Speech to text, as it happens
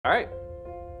All right,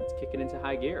 let's kick it into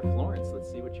high gear. Florence,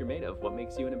 let's see what you're made of. What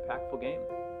makes you an impactful game?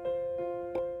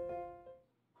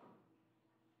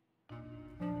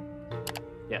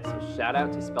 Yeah, so shout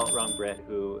out to Spelt Wrong Bread,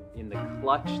 who in the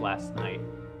clutch last night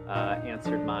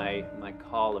answered my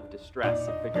call of distress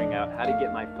of figuring out how to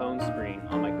get my phone screen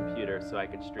on my computer so I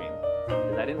could stream.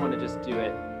 Because I didn't want to just do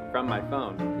it from my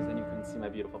phone, because then you couldn't see my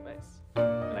beautiful face.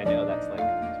 And I know that's why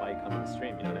you come to the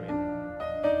stream, you know what I mean?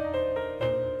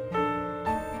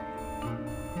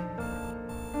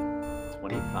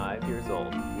 25 years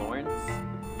old, Florence,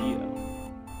 you.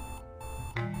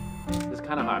 This is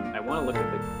kind of hard. I want to look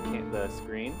at the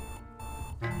screen.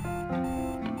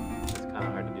 It's kind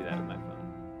of hard to do that with my phone.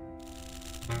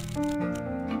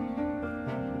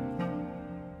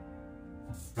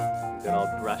 Good old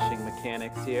brushing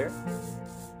mechanics here.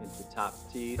 Into top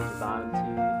teeth, to bottom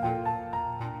teeth.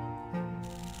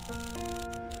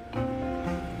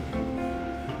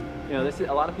 You know,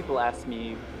 a lot of people ask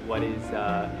me what is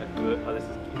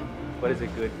what is a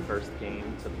good first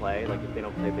game to play? Like if they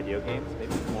don't play video games,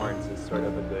 maybe Florence is sort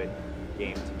of a good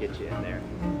game to get you in there.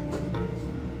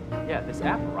 Yeah, this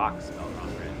app rocks, Spell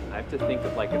Wrong Bread. I have to think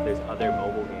of like if there's other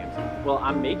mobile games. Well,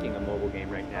 I'm making a mobile game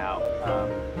right now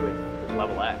with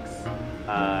Level X.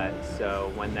 So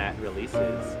when that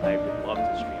releases, I would love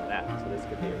to stream that. So this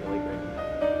could be a really great one.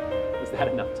 Is that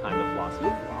enough time to floss? Who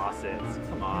flosses?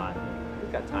 Come on.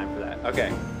 We've got time for that. Okay,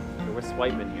 so we're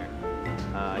swiping here.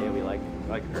 Yeah, we like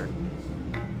her.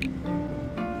 You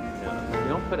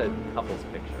don't put a couple's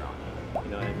picture on.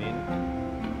 You know what I mean?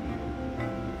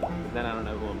 Then I don't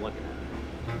know who I'm looking at.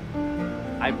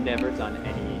 I've never done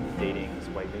any dating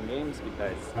swiping games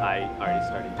because I already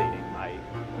started dating my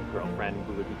girlfriend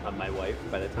who would become my wife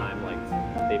by the time like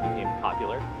they became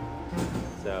popular.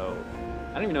 So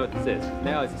I don't even know what this is.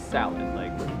 Now it's a salad.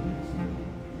 Like I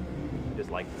just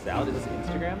like the salad. Is this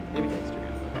Instagram? Maybe it's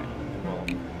Instagram.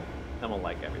 Okay. And we'll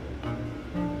like everything.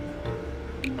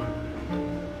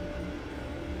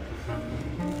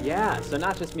 Yeah, so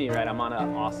not just me, right? I'm on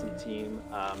an awesome team,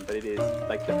 but it is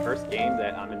like the first game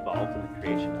that I'm involved in the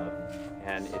creation of,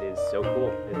 and it is so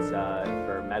cool. It's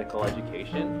for medical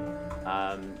education.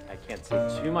 I can't say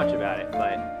too much about it,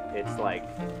 but it's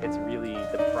really,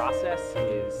 the process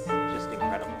is just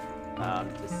incredible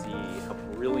to see how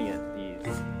brilliant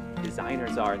these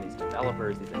designers are, and these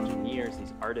developers, these engineers,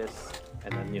 these artists,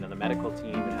 and then the medical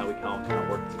team, and how we can all kind of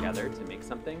work together to make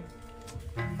something.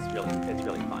 It's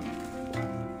really fun.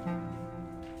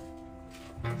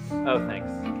 Oh, thanks.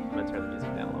 I'm gonna turn the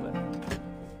music down a little bit.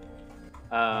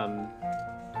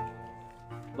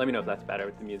 Let me know if that's better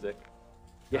with the music.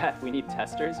 Yeah, we need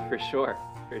testers for sure.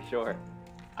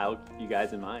 I'll keep you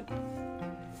guys in mind.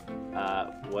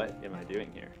 What am I doing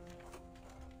here?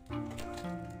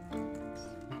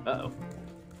 Uh-oh.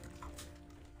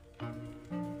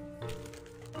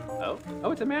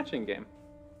 Oh, it's a matching game.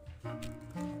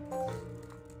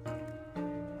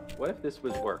 What if this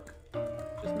was work?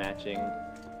 Just matching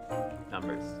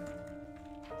numbers.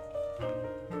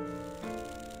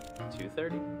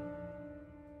 230.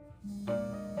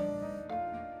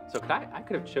 So I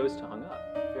could have chose to hung up.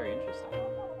 Very interesting.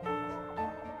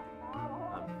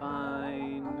 I'm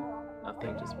fine.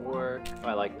 Nothing, just work. Oh,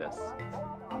 I like this.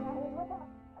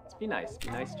 Let's be nice. Be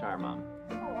nice to our mom.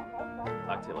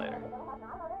 Talk to you later.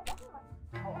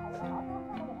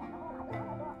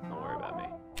 Don't worry about me.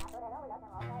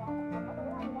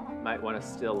 Might want to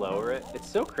still lower it. It's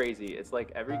so crazy. It's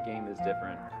like every game is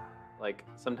different. Like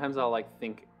sometimes I'll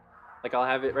think, I'll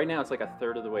have it right now. It's like a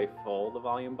third of the way full, the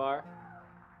volume bar.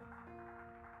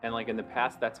 And like in the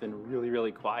past, that's been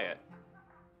really quiet.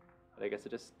 But I guess it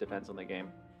just depends on the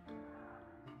game.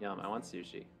 Yum, I want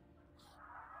sushi.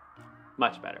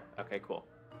 Much better. Okay, cool.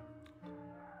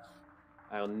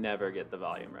 I'll never get the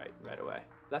volume right away.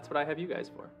 That's what I have you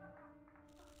guys for.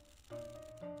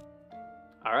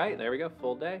 All right, there we go,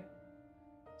 full day.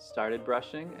 Started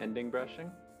brushing, ending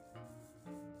brushing.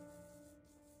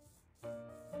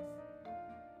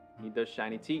 Need those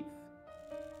shiny teeth.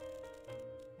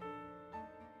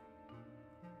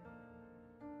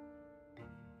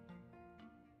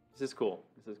 This is cool.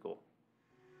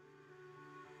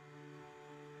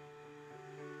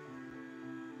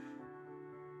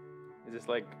 Is this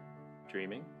like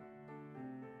dreaming?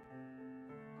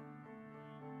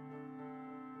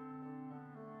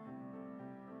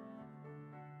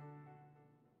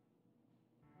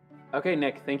 Okay,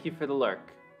 Nick, thank you for the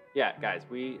lurk. Yeah, guys,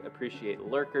 we appreciate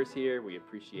lurkers here. We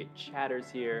appreciate chatters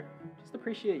here. Just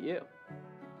appreciate you.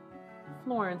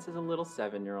 Florence is a little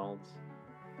 7-year-old.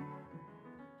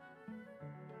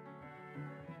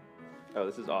 Oh,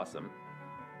 this is awesome.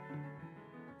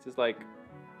 This is like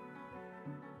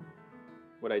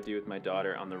what I do with my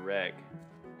daughter on the reg.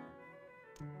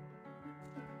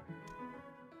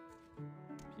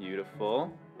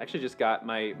 Beautiful. Actually just got,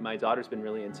 my daughter's been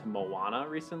really into Moana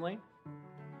recently.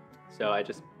 So I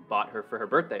just bought her for her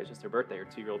birthday. It was just her birthday, her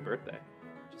 2-year-old birthday.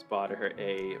 Just bought her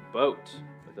a boat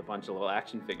with a bunch of little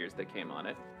action figures that came on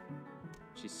it.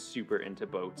 She's super into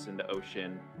boats and the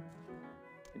ocean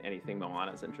and anything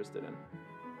Moana's interested in.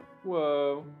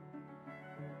 Whoa.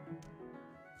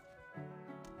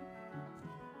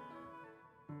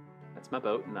 That's my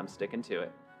boat and I'm sticking to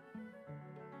it.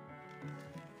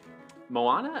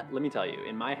 Moana, let me tell you,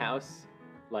 in my house,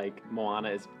 like, Moana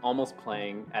is almost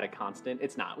playing at a constant.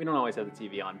 It's not. We don't always have the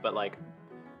TV on, but, like,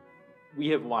 we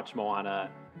have watched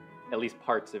Moana, at least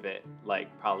parts of it,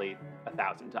 like, probably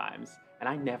 1,000 times. And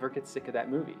I never get sick of that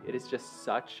movie. It is just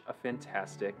such a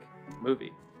fantastic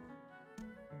movie.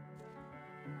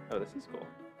 Oh, this is cool.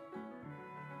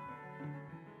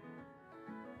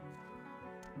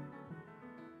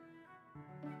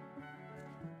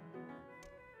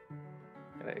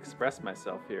 Gotta express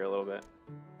myself here a little bit.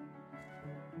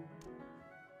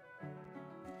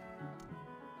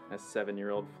 That's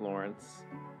 7-year-old Florence.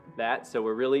 So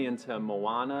we're really into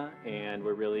Moana and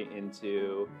we're really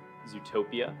into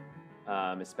Zootopia,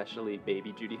 especially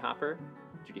baby Judy Hopper.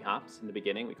 Judy Hops in the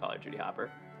beginning, we call her Judy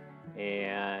Hopper.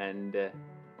 And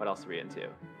what else are we into?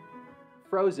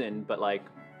 Frozen, but like,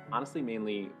 honestly,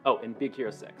 mainly, oh, and Big Hero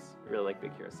 6. I really like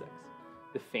Big Hero 6.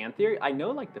 The fan theory, I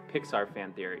know like the Pixar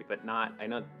fan theory, but not, I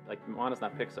know like Moana's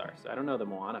not Pixar, so I don't know the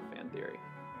Moana fan theory.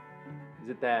 Is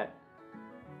it that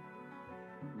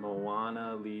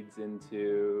Moana leads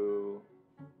into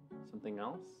something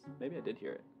else? Maybe I did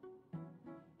hear it.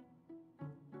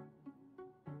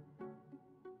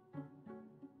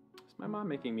 Is my mom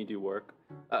making me do work?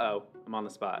 Uh-oh, I'm on the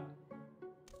spot.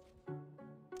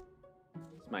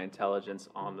 It's my intelligence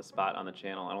on the spot on the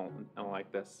channel. I don't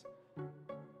like this.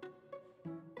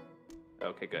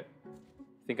 Okay, good.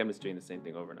 I think I'm just doing the same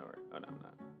thing over and over. Oh, no, I'm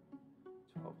not.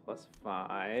 12 plus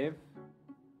 5.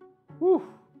 Whew.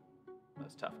 That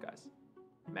was tough, guys.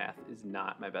 Math is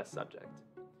not my best subject.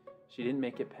 She didn't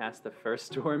make it past the first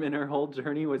storm in her whole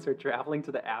journey. Was her traveling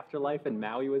to the afterlife and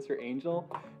Maui was her angel?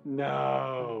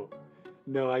 No.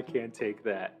 No, I can't take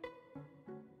that.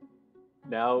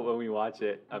 Now, when we watch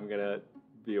it, I'm going to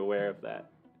be aware of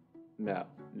that. No.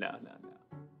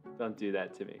 Don't do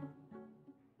that to me.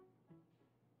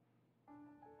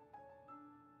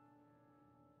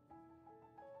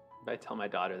 If I tell my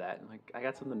daughter that, I'm like, I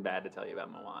got something bad to tell you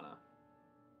about Moana.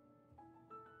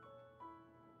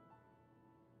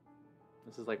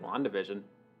 This is like WandaVision.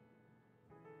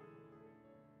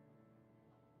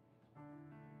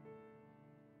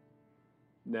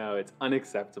 No, it's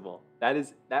unacceptable.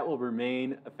 That will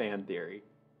remain a fan theory.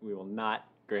 We will not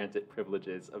grant it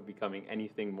privileges of becoming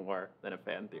anything more than a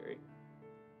fan theory.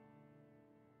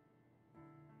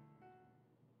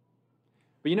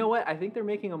 But you know what? I think they're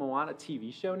making a Moana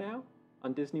TV show now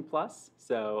on Disney Plus.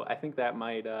 So I think that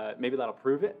might, maybe that'll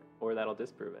prove it, or that'll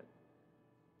disprove it.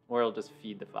 Or it'll just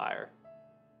feed the fire.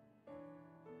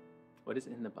 What is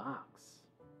in the box?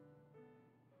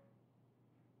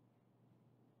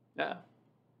 Uh-oh.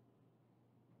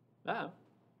 Uh-oh.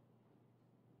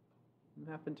 What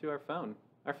happened to our phone?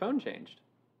 Our phone changed.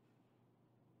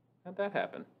 How'd that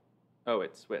happen? Oh,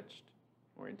 it switched.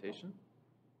 Orientation?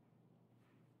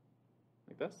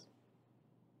 Like this?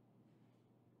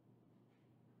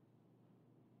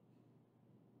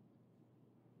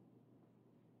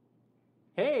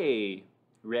 Hey,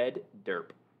 Red Derp.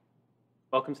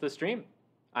 Welcome to the stream.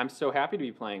 I'm so happy to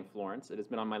be playing Florence. It has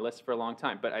been on my list for a long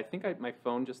time, but I think my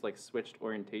phone just like switched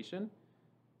orientation.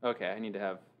 Okay, I need to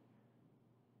have,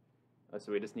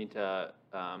 so we just need to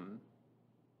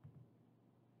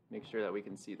make sure that we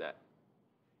can see that.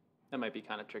 That might be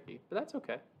kind of tricky, but that's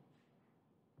okay.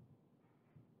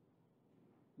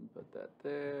 Put that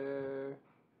there,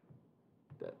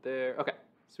 that there. Okay,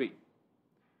 sweet.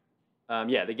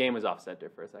 Yeah, the game was off center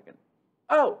for a second.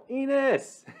 Oh,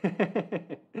 Enos!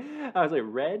 I was like,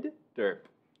 Red Derp.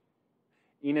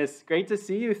 Enos, great to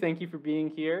see you. Thank you for being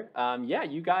here. Yeah,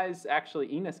 you guys,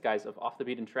 actually, Enos, guys, of Off the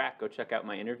Beaten Track, go check out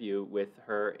my interview with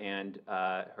her and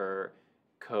her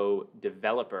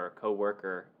co-developer,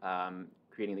 co-worker,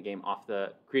 creating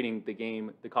the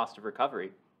game, The Cost of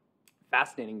Recovery.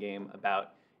 Fascinating game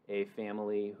about a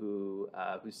family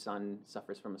whose son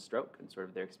suffers from a stroke and sort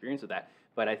of their experience with that.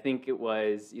 But I think it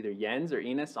was either Jens or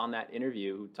Enos on that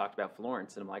interview who talked about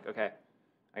Florence, and I'm like, okay,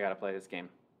 I gotta play this game.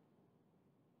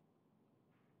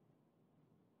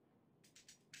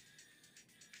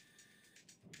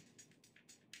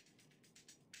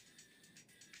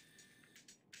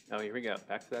 Oh, here we go,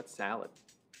 back to that salad.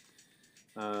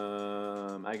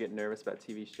 I get nervous about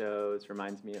TV shows.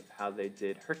 Reminds me of how they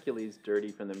did Hercules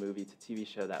dirty from the movie to TV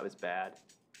show. That was bad.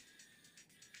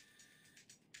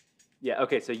 Yeah,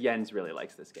 okay, so Jens really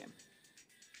likes this game.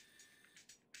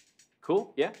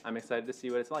 Cool, yeah, I'm excited to see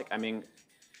what it's like. I mean,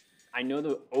 I know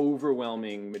the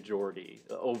overwhelming majority,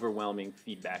 the overwhelming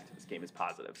feedback to this game is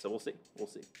positive, so we'll see. We'll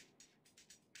see.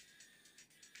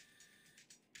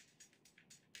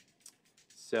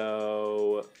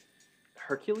 So,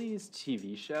 Hercules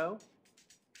TV show.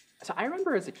 So I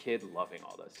remember as a kid loving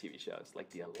all those TV shows, like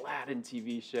the Aladdin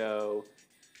TV show.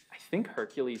 I think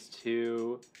Hercules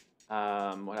 2.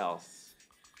 What else?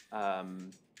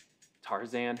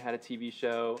 Tarzan had a TV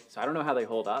show. So I don't know how they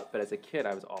hold up, but as a kid,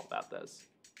 I was all about those.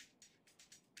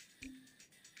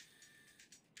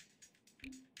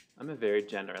 I'm a very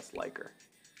generous liker.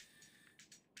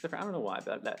 Except for, I don't know why,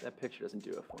 but that picture doesn't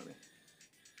do it for me.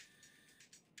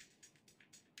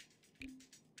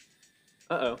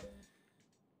 Uh-oh.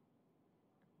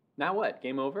 Now what?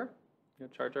 Game over?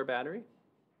 Gonna charge our battery?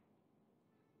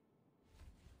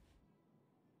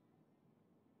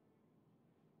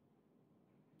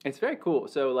 It's very cool.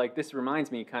 So like this reminds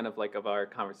me kind of like of our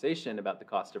conversation about the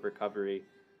cost of recovery,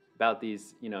 about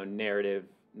these, you know, narrative,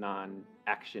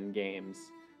 non-action games,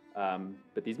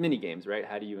 but these mini games, right?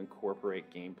 How do you incorporate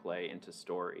gameplay into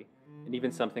story? And even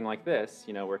something like this,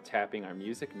 you know, we're tapping our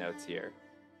music notes here.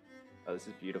 Oh, this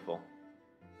is beautiful.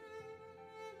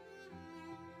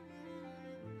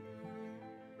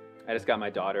 I just got my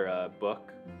daughter a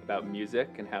book about music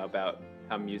and how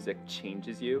music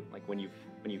changes you, like when you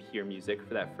hear music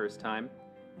for that first time.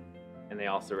 And they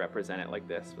also represent it like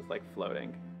this with like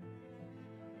floating.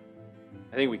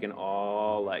 I think we can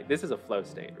all like, this is a flow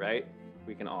state, right?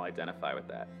 We can all identify with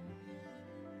that.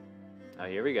 Oh,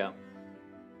 here we go.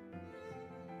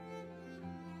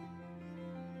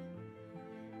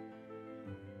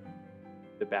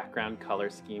 The background color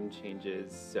scheme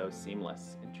changes so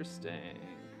seamless. Interesting.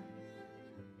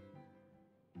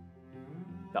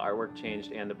 The artwork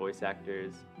changed and the voice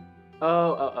actors.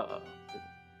 Oh.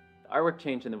 The artwork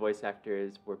changed and the voice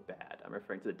actors were bad. I'm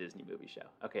referring to the Disney movie show.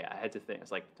 Okay, I had to think. I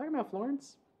was like, talking about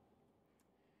Florence?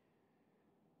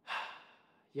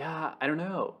 Yeah, I don't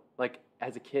know. Like,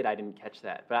 as a kid, I didn't catch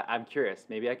that. But I'm curious.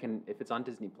 Maybe I can, if it's on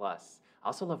Disney+. Plus. I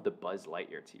also love the Buzz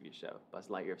Lightyear TV show. Buzz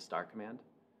Lightyear of Star Command.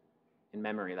 In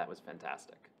memory, that was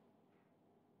fantastic.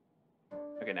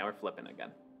 Okay, now we're flipping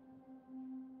again.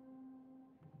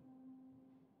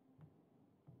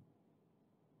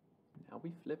 Now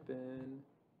we flipping.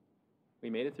 We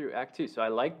made it through Act 2, so I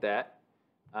like that.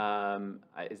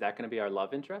 Is that going to be our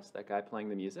love interest, that guy playing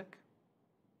the music?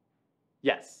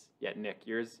 Yes. Yeah, Nick,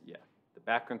 yours, yeah. The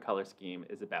background color scheme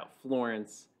is about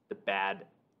Florence. The bad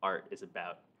art is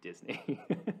about Disney.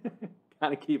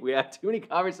 We have too many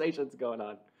conversations going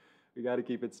on. We gotta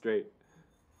keep it straight.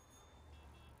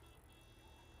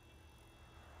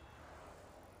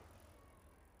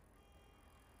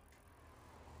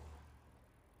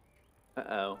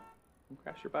 Uh-oh. Don't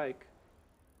crash your bike.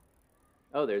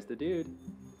 Oh, there's the dude.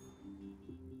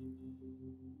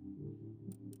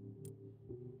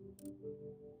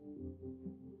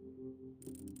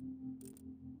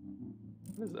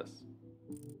 What is this?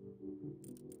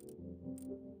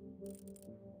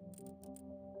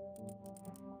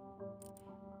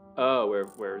 Oh,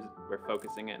 we're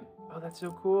focusing in. Oh, that's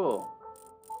so cool.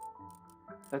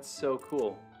 That's so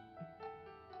cool.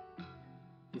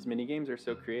 These mini games are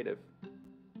so creative.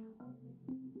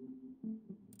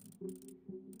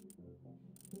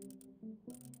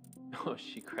 Oh,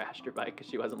 she crashed her bike because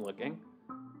she wasn't looking.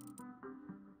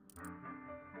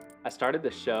 I started the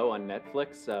show on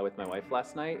Netflix with my wife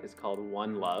last night. It's called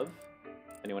One Love.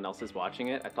 If anyone else is watching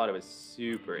it, I thought it was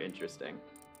super interesting.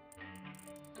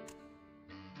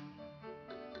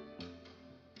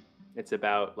 It's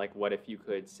about like what if you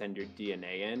could send your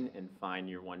DNA in and find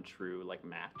your one true like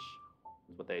match.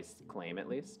 That's what they claim at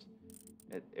least.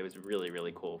 It was really,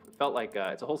 really cool. It felt like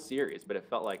it's a whole series, but it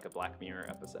felt like a Black Mirror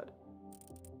episode.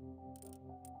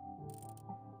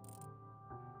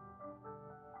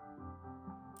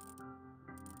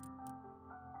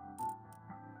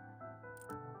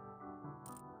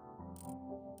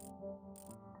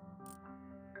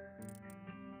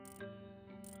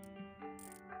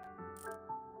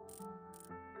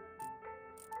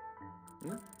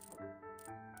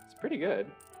 It's pretty good.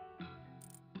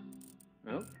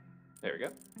 Oh, there we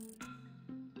go.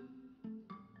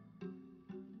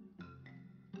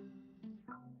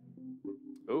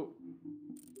 Oh.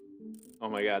 Oh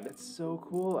my god, that's so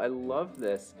cool. I love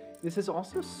this. This is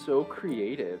also so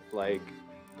creative, like,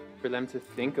 for them to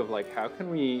think of, like, how can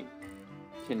we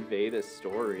convey this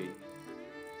story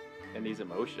and these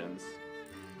emotions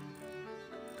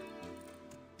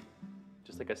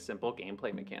like a simple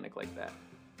gameplay mechanic like that.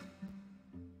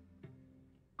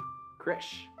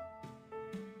 Krish.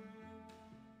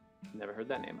 Never heard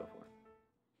that name before.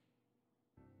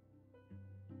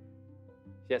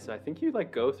 Yeah, so I think you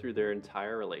like go through their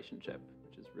entire relationship,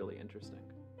 which is really interesting.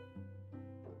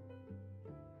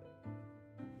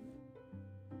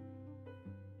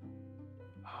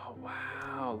 Oh,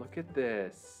 wow, look at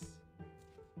this.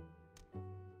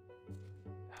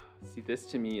 See, this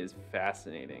to me is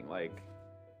fascinating. Like,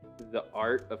 the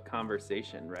art of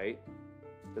conversation, right?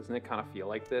 Doesn't it kind of feel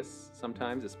like this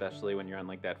sometimes, especially when you're on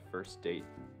like that first date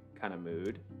kind of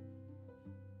mood?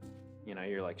 You know,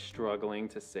 you're like struggling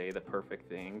to say the perfect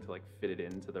thing to like fit it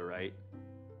into the right.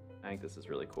 I think this is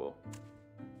really cool.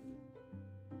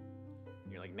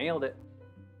 You're like, nailed it.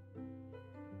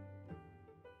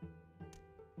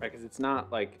 Right, because it's not,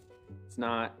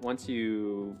 once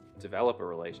you develop a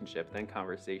relationship, then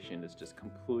conversation is just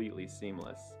completely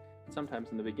seamless. Sometimes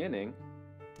in the beginning,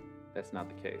 that's not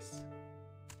the case.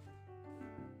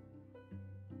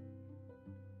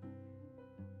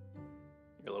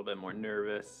 You're a little bit more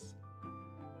nervous.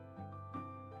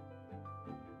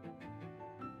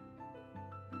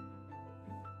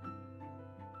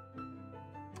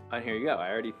 And here you go.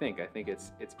 I think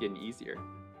it's getting easier.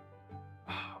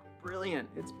 Oh, brilliant.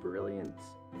 It's brilliant.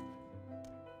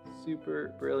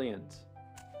 Super brilliant.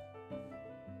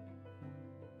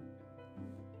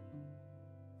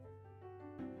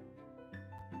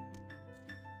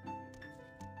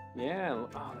 Yeah,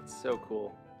 oh, that's so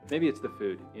cool. Maybe it's the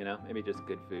food, you know? Maybe just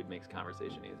good food makes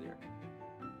conversation easier.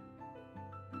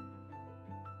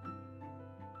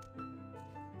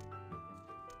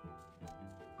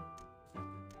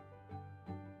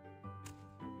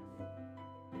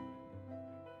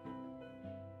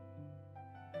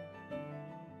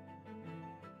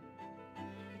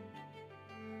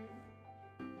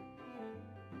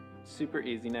 Super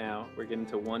easy now. We're getting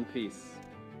to one piece.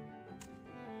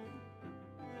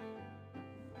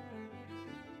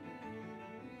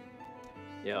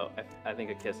 Yo, I think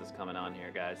a kiss is coming on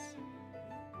here, guys.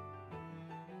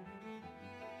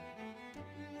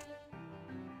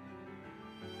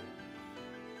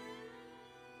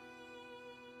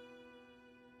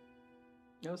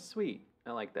 Oh, sweet.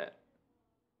 I like that.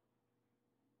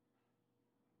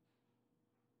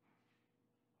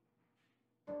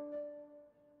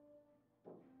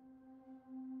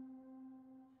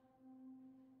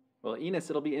 Well, Enos,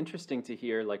 it'll be interesting to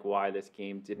hear like why this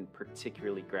game didn't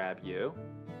particularly grab you,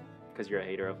 because you're a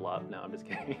hater of love. No, I'm just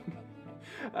kidding.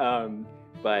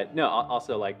 But no,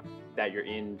 also like that you're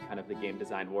in kind of the game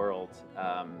design world.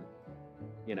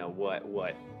 You know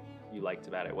what you liked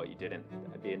about it, what you didn't.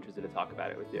 I'd be interested to talk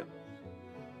about it with you.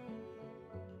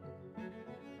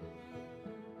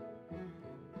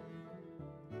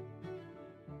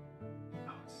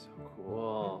 Oh, it's so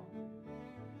cool.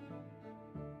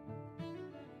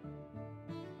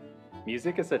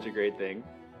 Music is such a great thing.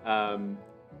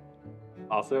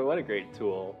 Also, what a great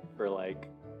tool for like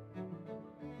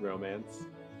romance.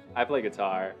 I play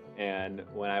guitar, and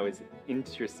when I was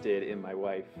interested in my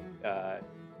wife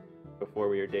before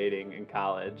we were dating in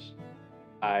college,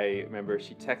 I remember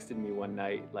she texted me one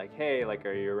night like, "Hey, like,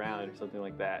 are you around?" or something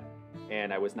like that,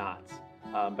 and I was not.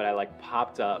 But I like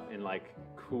popped up in like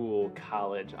cool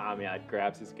college Amiad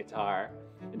grabs his guitar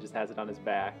and just has it on his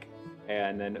back.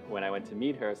 And then when I went to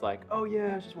meet her, I was like, "Oh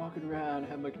yeah, I was just walking around,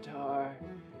 have my guitar."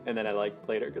 And then I like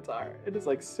played her guitar. It is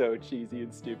like so cheesy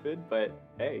and stupid, but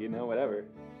hey, you know, whatever.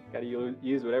 Gotta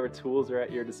use whatever tools are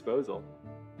at your disposal.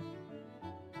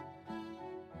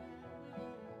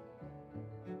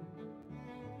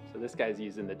 So this guy's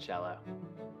using the cello.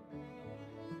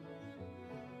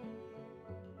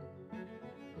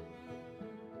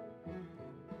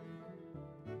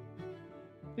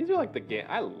 These are like the game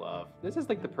I love. This is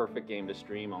like the perfect game to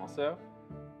stream also,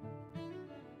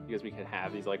 because we can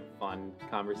have these like fun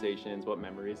conversations, what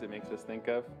memories it makes us think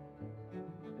of.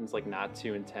 And it's like not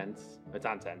too intense. It's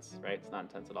not intense, right? It's not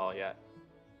intense at all yet.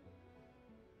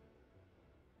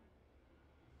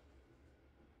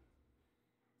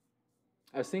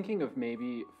 I was thinking of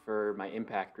maybe for my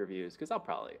impact reviews, because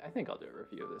I think I'll do a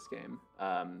review of this game.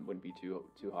 Wouldn't be too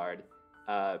hard.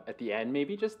 At the end,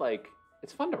 maybe just like,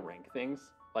 it's fun to rank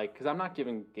things, like, because I'm not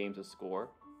giving games a score.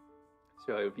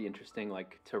 So it would be interesting,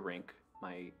 like, to rank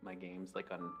my games,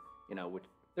 like on, you know, which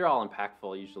they're all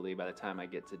impactful usually by the time I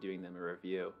get to doing them a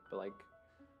review. But like,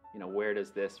 you know, where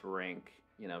does this rank,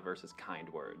 you know, versus Kind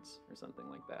Words or something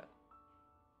like that.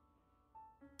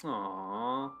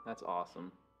 Aww, that's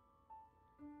awesome.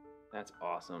 That's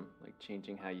awesome. Like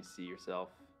changing how you see yourself.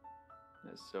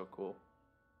 That's so cool.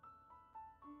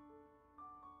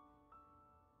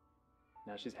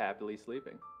 Now she's happily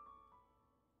sleeping.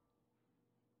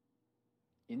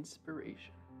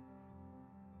 Inspiration.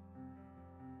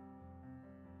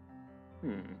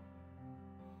 It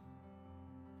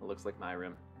looks like my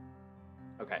room.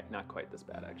 Okay, not quite this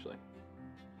bad, actually.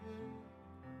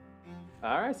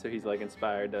 Alright, so he's like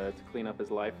inspired to clean up his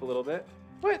life a little bit.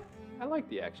 What? I like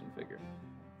the action figure.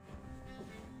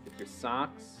 Get your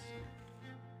socks.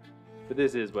 But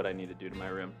this is what I need to do to my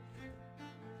room.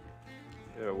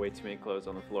 There are way too many clothes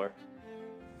on the floor.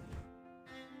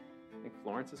 I think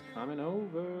Florence is coming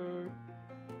over.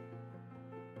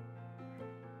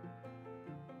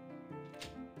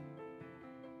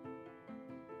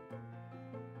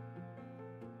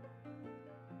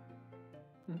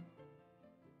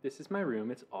 This is my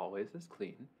room. It's always this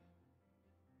clean.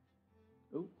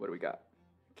 Ooh, what do we got?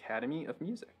 Academy of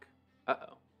Music.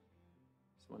 Uh-oh.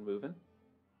 Someone moving?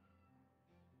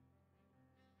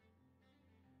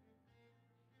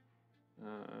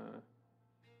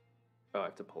 Oh, I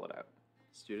have to pull it out.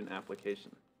 Student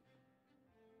application.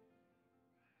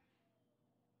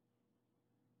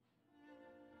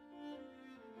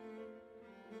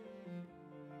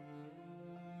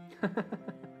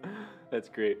 That's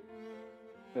great.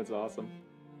 That's awesome.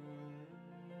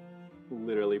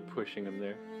 Literally pushing him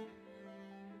there.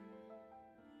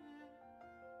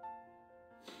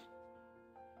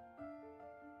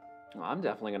 Well, I'm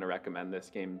definitely going to recommend this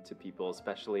game to people,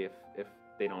 especially if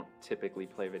they don't typically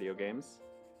play video games.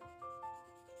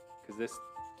 Because this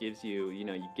gives you, you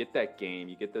get that game,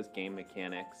 you get those game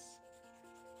mechanics,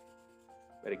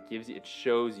 but it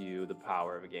shows you the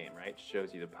power of a game, right? It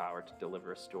shows you the power to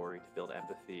deliver a story, to build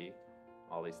empathy,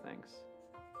 all these things.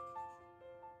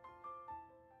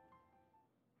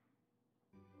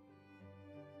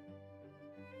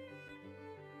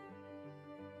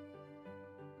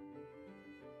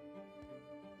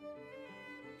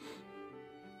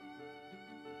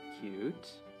 Cute.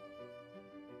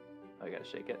 Oh, I gotta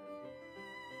shake it.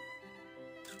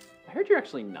 I heard you're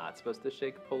actually not supposed to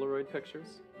shake Polaroid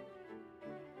pictures.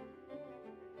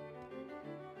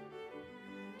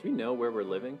 Do we know where we're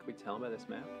living? Can we tell by this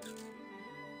map?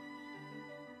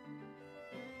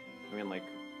 I mean, like...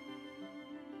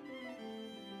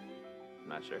 I'm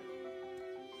not sure.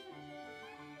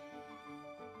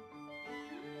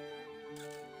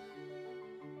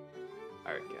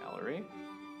 Art gallery.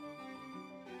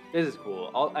 This is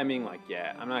cool. I mean, like,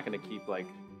 yeah, I'm not gonna keep, like,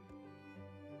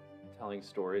 telling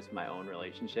stories of my own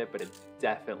relationship, but it's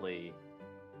definitely,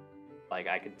 like,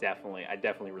 I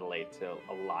definitely relate to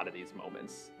a lot of these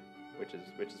moments, which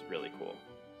is really cool.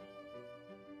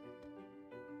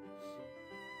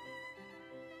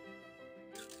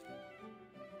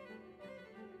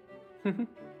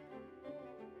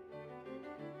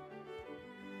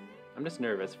 I'm just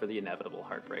nervous for the inevitable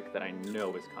heartbreak that I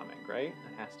know is coming, right?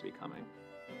 It has to be coming.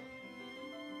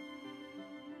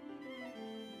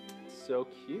 So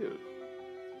cute.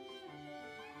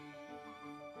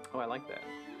 Oh, I like that.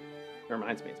 It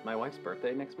reminds me, it's my wife's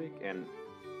birthday next week, and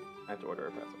I have to order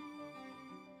a present.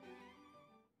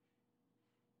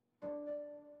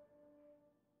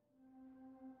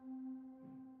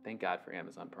 Thank God for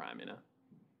Amazon Prime, you know?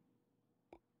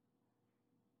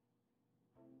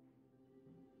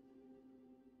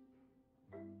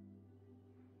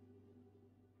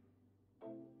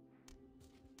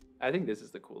 I think this is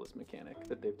the coolest mechanic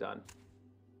that they've done.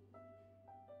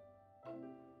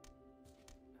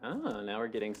 Ah, now we're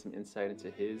getting some insight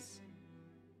into his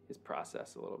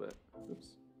process a little bit. Oops.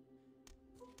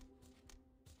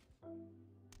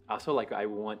 Also, like, I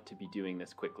want to be doing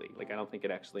this quickly. Like, I don't think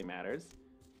it actually matters,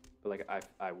 but like,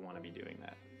 I want to be doing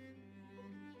that.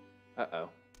 Uh-oh.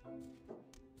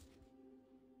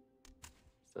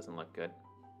 This doesn't look good.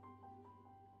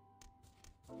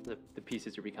 The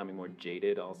pieces are becoming more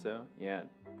jaded also. Yeah,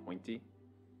 pointy.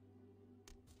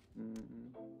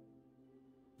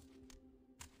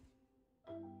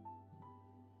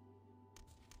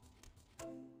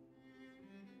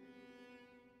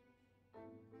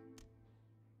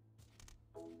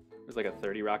 There's like a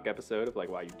 30 Rock episode of like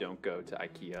why you don't go to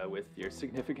IKEA with your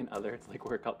significant other. It's like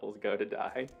where couples go to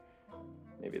die.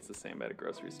 Maybe it's the same at a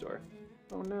grocery store.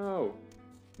 Oh no.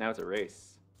 Now it's a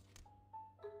race.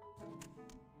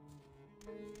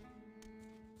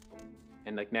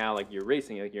 And like now, like you're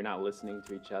racing, like you're not listening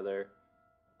to each other.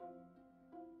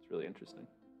 It's really interesting.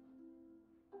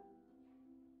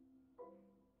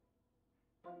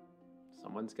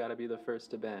 Someone's got to be the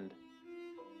first to bend.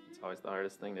 It's always the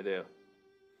hardest thing to do.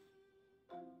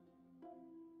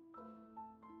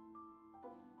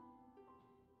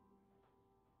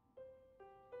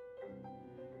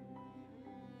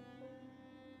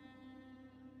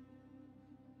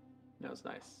 That was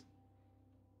nice.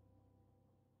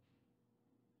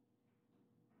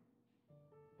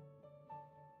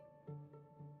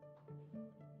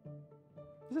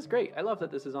 This is great. I love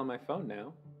that this is on my phone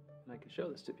now, and I can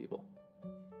show this to people.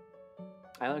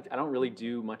 I don't really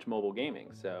do much mobile gaming,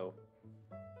 so,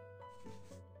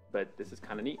 but this is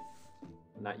kind of neat.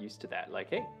 I'm not used to that. Like,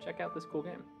 hey, check out this cool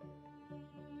game.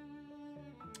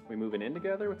 We moving in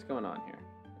together? What's going on here?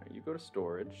 All right, you go to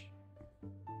storage.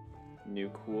 New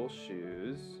cool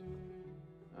shoes.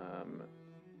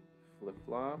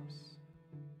 Flip-flops.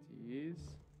 These.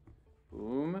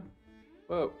 Boom.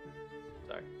 Whoa.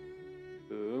 Sorry.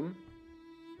 Boom.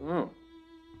 Oh.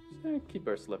 Just gonna keep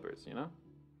our slippers, you know?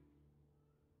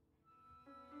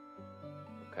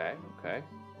 Okay, okay.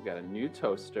 We got a new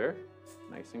toaster.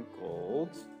 Nice and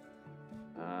gold.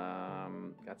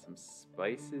 Got some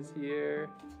spices here.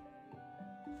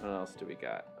 What else do we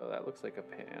got? Oh, that looks like a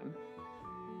pan.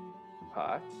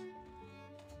 Pot.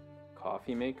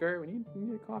 Coffee maker. We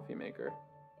need a coffee maker.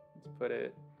 Let's put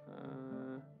it.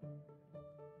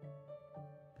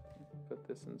 Put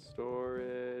this in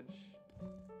storage.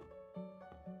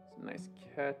 Some nice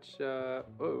ketchup.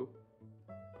 Oh,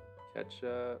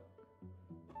 ketchup.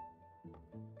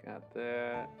 Got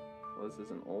that. Well, this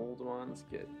is an old one. Let's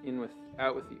get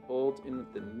out with the old, in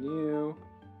with the new.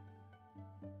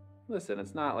 Listen,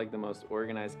 it's not like the most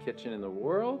organized kitchen in the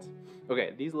world.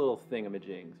 Okay, these little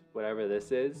thingamajigs, whatever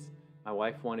this is, my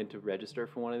wife wanted to register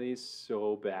for one of these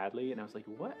so badly, and I was like,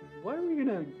 what are we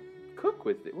gonna cook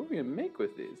with it? What are we gonna make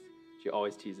with these? She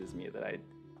always teases me that I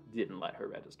didn't let her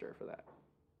register for that.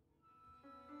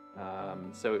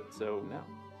 So no,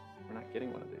 we're not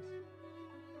getting one of these.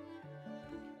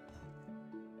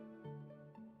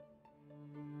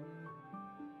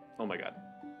 Oh my God.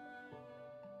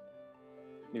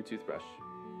 New toothbrush.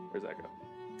 Where's that go?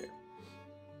 Here.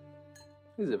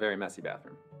 This is a very messy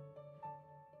bathroom.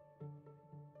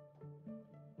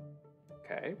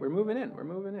 Okay, we're moving in. We're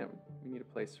moving in. We need a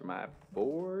place for my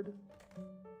board.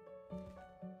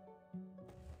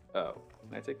 Oh,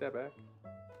 can I take that back?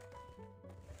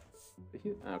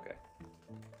 Okay.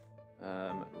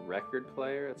 Record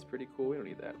player. That's pretty cool. We don't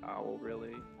need that owl,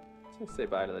 really. Let's say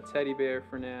bye to the teddy bear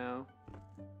for now.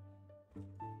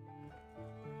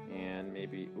 And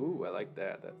maybe, ooh, I like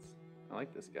that. I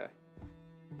like this guy.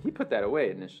 He put that away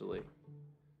initially.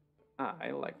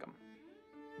 I like him.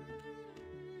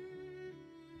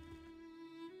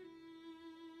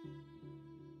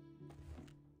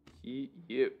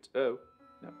 Cute. Oh,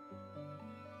 no.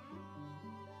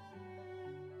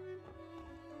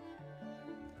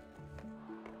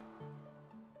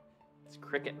 It's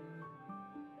Cricket.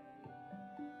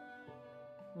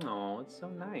 Oh, it's so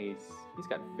nice. He's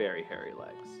got very hairy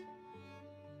legs.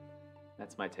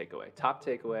 That's my takeaway. Top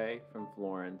takeaway from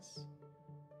Florence.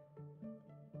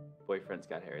 Boyfriend's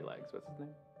got hairy legs. What's his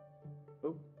name?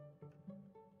 Oh.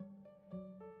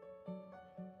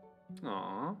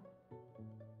 Aww.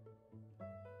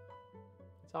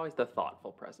 It's always the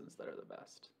thoughtful presents that are the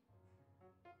best.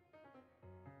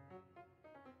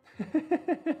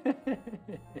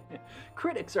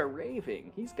 Critics are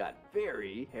raving. He's got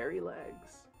very hairy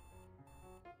legs.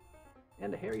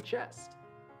 And a hairy chest.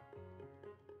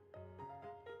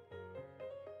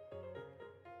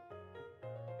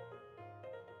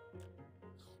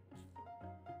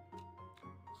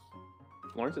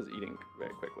 Florence is eating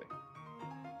very quickly.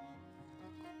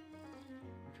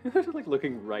 They're like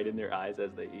looking right in their eyes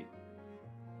as they eat.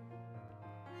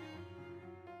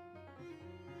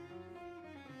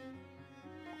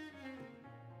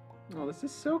 Oh, this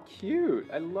is so cute.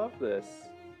 I love this.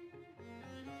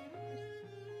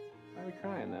 Why are we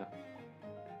crying though?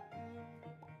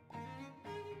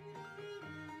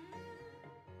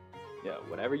 Yeah,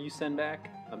 whatever you send back,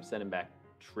 I'm sending back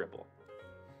triple.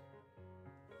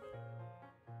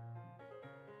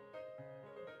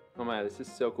 Oh my, this is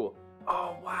so cool.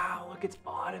 Oh wow, look, it's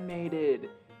automated.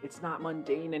 It's not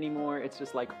mundane anymore. It's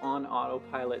just like on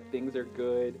autopilot, things are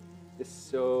good. This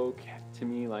so, to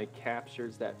me, like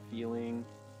captures that feeling.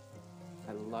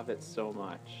 I love it so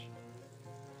much.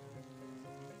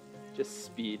 Just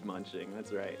speed munching,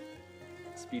 that's right.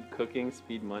 Speed cooking,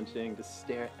 speed munching, just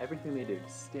stare at everything they do,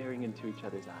 just staring into each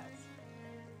other's eyes.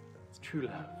 It's true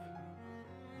love.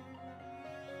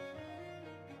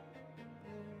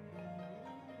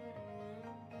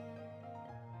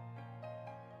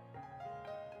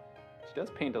 She does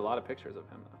paint a lot of pictures of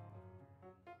him, though.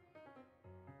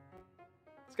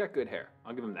 He's got good hair.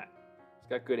 I'll give him that. He's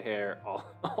got good hair all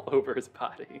over his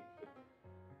body.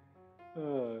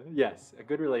 Yes, a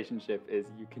good relationship is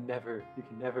you can never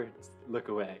look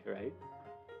away, right?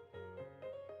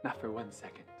 Not for 1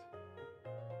 second.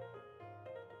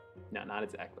 No, not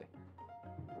exactly.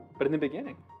 But in the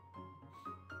beginning.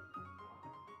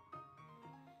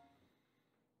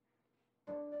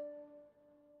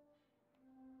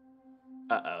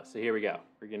 Oh, so here we go.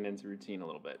 We're getting into routine a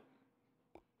little bit.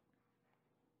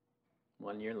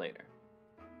 1 year later.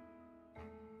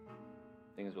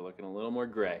 Things are looking a little more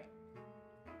gray.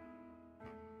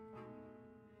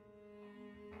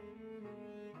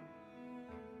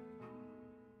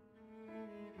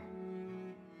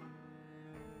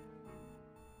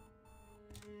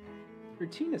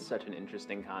 Routine is such an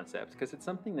interesting concept because it's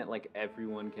something that like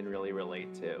everyone can really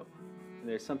relate to. And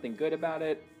there's something good about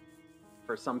it.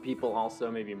 For some people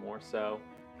also, maybe more so.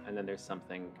 And then there's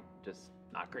something just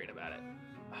not great about it.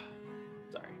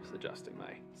 Sorry, just adjusting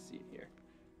my seat here.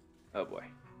 Oh boy.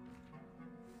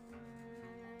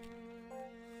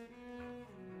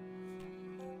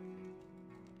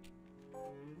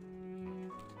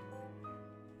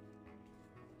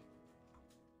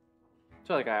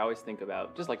 So like I always think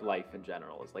about just like life in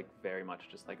general is like very much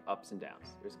just like ups and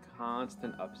downs. There's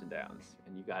constant ups and downs,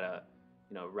 and you gotta,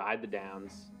 ride the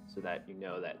downs so that you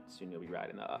know that soon you'll be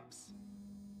riding the ups.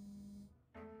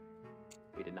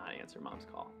 We did not answer Mom's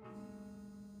call.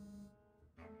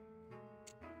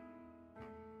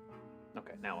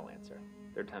 Okay, now I'll answer.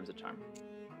 Third time's a charm.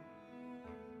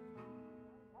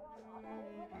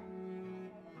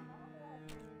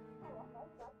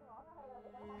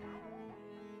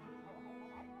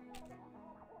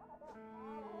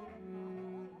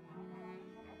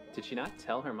 Did she not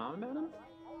tell her mom about him?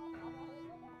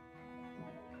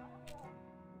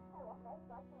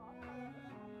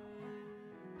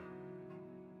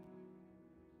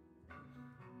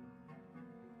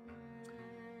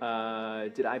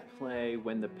 Did I play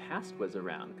When the Past Was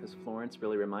Around? Because Florence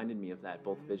really reminded me of that,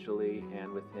 both visually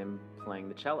and with him playing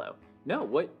the cello. No,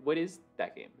 what is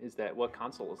that game? Is that what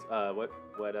console is? What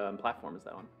platform is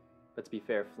that on? But to be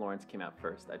fair, Florence came out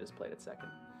first. I just played it second.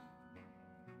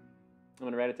 I'm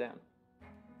gonna write it down.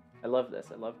 I love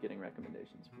this. I love getting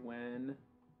recommendations. When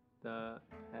the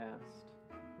Past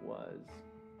Was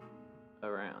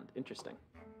Around. Interesting.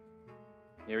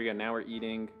 Here we go. Now we're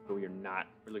eating, but we are not.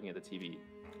 We're looking at the TV.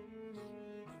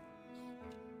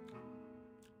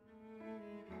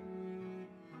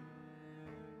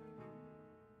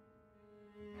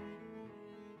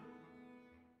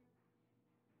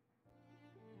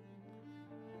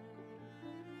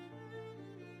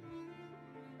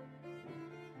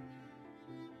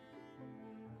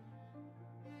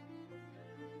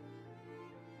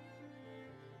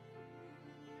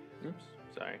 Oops,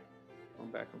 sorry.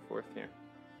 Going back and forth here.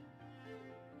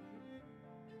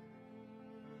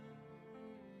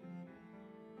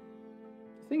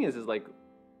 The thing is like,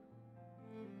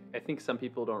 I think some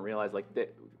people don't realize like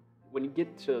that when you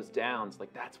get to those downs,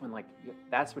 like that's when you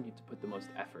have to put the most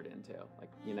effort into,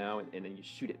 like, and then you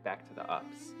shoot it back to the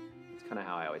ups. It's kind of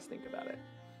how I always think about it.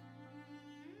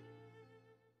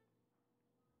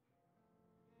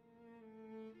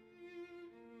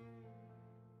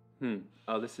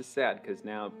 Oh, this is sad because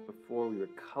now before we were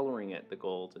coloring it the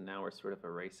gold and now we're sort of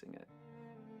erasing it.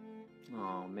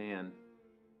 Oh man.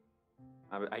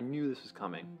 I knew this was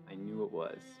coming. I knew it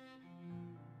was.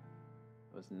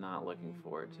 I was not looking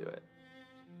forward to it.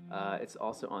 It's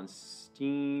also on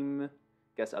Steam.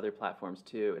 Guess other platforms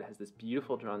too. It has this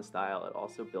beautiful drawn style. It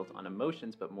also built on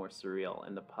emotions but more surreal,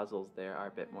 and the puzzles there are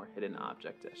a bit more hidden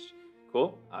object-ish.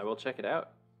 Cool. I will check it out.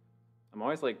 I'm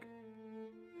always like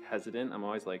hesitant. I'm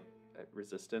always like at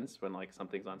resistance when like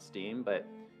something's on Steam, but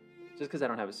just because I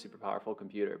don't have a super powerful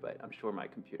computer, but I'm sure my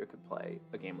computer could play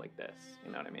a game like this.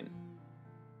 You know what I mean?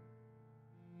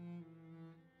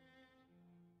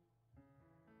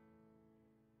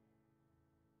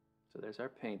 So there's our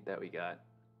paint that we got,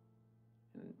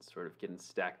 and sort of getting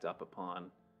stacked up upon.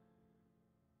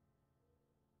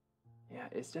 Yeah,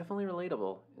 it's definitely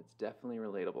relatable. It's definitely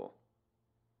relatable.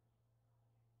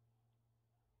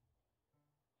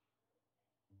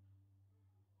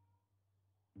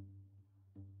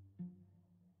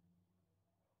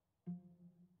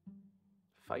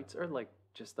 Fights are like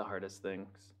just the hardest things.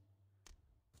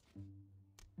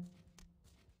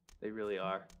 They really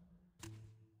are.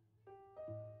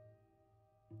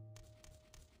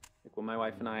 Like when my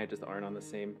wife and I just aren't on the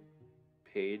same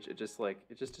page, it just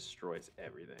destroys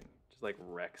everything. Just like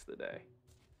wrecks the day.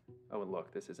 Oh, and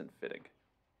look, this isn't fitting.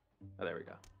 Oh, there we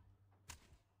go.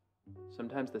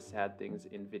 Sometimes the sad things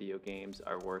in video games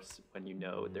are worse when you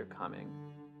know they're coming.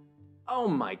 Oh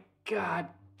my god,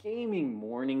 gaming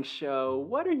morning show.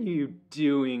 What are you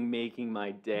doing making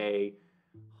my day?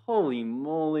 Holy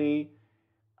moly.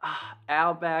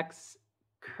 Albax,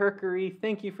 Kirkery,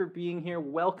 thank you for being here.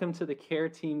 Welcome to the care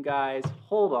team, guys.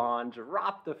 Hold on,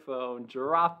 drop the phone,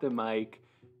 drop the mic.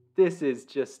 This is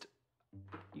just,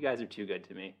 you guys are too good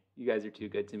to me. You guys are too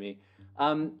good to me.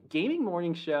 Gaming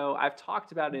morning show. I've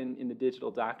talked about in the Digital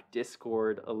Doc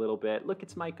Discord a little bit. Look,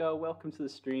 it's Maiko. Welcome to the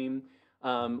stream.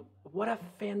 What a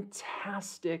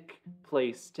fantastic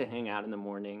place to hang out in the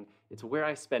morning. It's where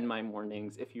I spend my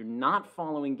mornings. If you're not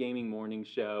following Gaming Morning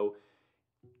Show,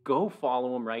 go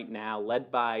follow him right now,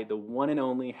 led by the one and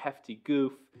only Hefty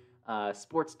Goof,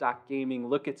 Sports Doc Gaming.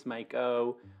 Look, it's Mike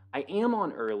O. I am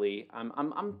on early.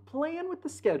 I'm playing with the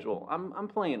schedule. I'm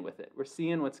playing with it. We're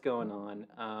seeing what's going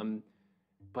on.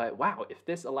 But wow, if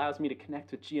this allows me to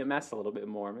connect with GMS a little bit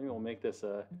more, maybe we'll make this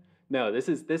a. No, this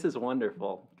is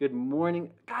wonderful. Good morning,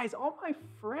 guys. All my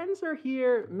friends are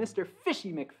here. Mr.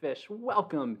 Fishy McFish,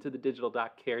 welcome to the Digital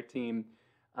Doc Care team.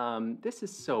 This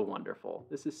is so wonderful.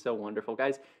 This is so wonderful,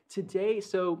 guys. Today,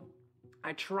 so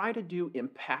I try to do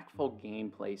impactful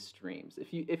gameplay streams.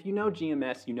 If you know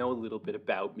GMS, you know a little bit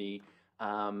about me.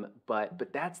 But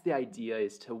that's the idea,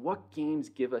 is to what games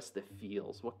give us the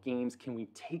feels? What games can we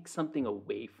take something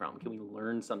away from? Can we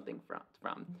learn something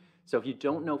from? So if you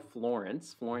don't know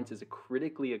Florence is a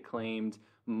critically acclaimed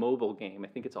mobile game. I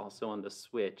think it's also on the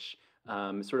Switch.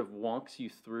 Sort of walks you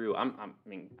through, I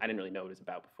mean, I didn't really know what it was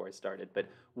about before I started, but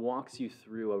walks you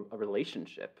through a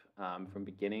relationship from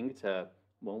beginning to,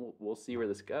 well, we'll see where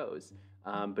this goes.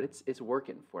 But it's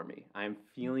working for me. I'm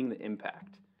feeling the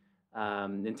impact.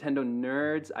 Nintendo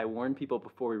nerds, I warned people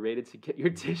before we rated to get your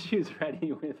tissues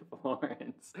ready with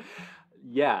Florence.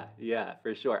 Yeah,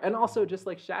 for sure. And also, just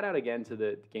like shout out again to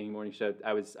the Gaming Morning Show.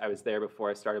 I was there before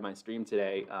I started my stream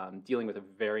today, dealing with a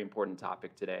very important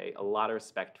topic today. A lot of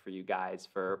respect for you guys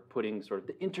for putting sort of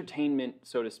the entertainment,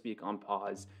 so to speak, on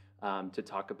pause to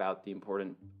talk about the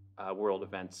important world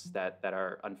events that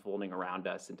are unfolding around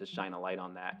us and to shine a light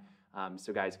on that.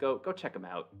 So guys, go check them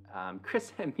out.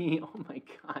 Chris and me, oh my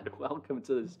God, welcome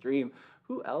to the stream.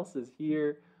 Who else is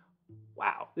here?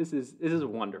 Wow, this is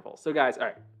wonderful. So guys, all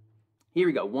right, here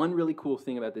we go. One really cool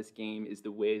thing about this game is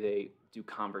the way they do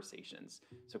conversations.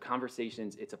 So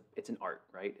conversations, it's an art,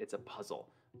 right? It's a puzzle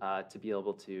to be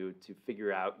able to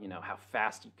figure out, how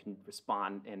fast you can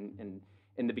respond. And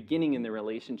in the beginning in the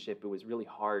relationship, it was really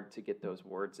hard to get those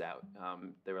words out.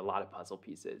 There were a lot of puzzle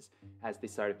pieces. As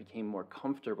they became more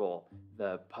comfortable,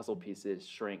 the puzzle pieces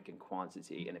shrank in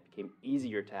quantity, and it became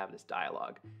easier to have this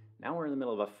dialogue. Now we're in the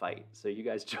middle of a fight, so you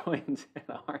guys joined at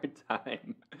a hard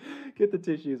time. Get the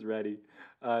tissues ready,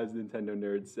 as Nintendo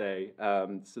nerds say.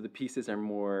 So the pieces are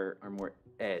more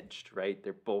edged, right?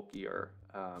 They're bulkier.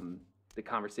 The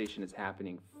conversation is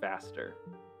happening faster.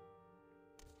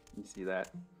 You see that?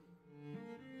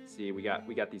 See, we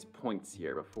got these points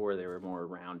here. Before they were more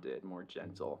rounded, more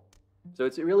gentle. So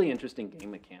it's a really interesting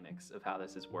game mechanics of how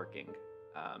this is working.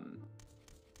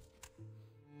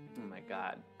 Oh my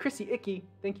God, Chrissy Icky,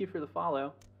 thank you for the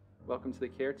follow. Welcome to the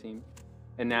care team.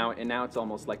 And now it's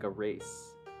almost like a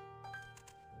race.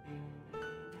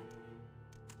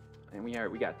 And we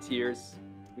got tears.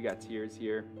 We got tears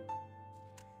here.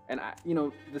 And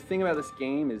the thing about this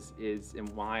game is and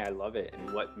why I love it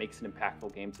and what makes an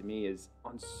impactful game to me is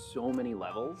on so many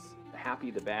levels, the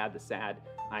happy, the bad, the sad,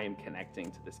 I am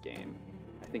connecting to this game.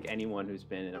 I think anyone who's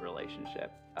been in a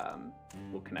relationship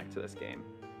will connect to this game.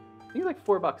 I think it's like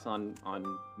 $4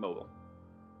 on mobile.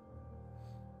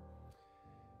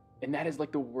 And that is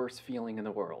like the worst feeling in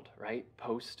the world, right?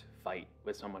 Post-fight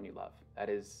with someone you love. That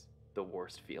is the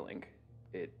worst feeling.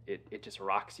 It just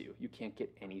rocks you. You can't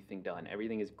get anything done.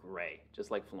 Everything is gray, just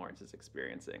like Florence is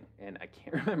experiencing. And I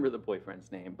can't remember the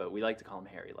boyfriend's name, but we like to call him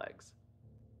Hairy Legs.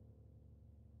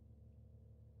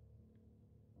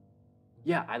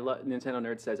 Yeah, Nintendo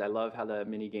Nerd says, I love how the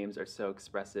mini games are so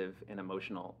expressive and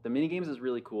emotional. The mini games is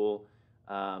really cool.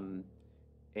 And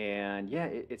yeah,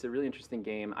 it's a really interesting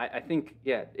game. I think,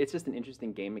 yeah, it's just an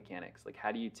interesting game mechanics. Like,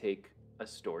 how do you take a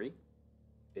story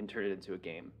and turn it into a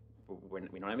game? We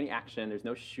don't have any action. There's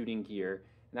no shooting gear.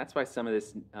 And that's why some of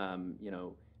this,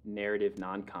 narrative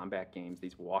non-combat games,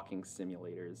 these walking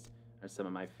simulators, are some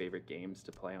of my favorite games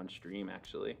to play on stream,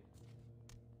 actually.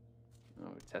 Oh,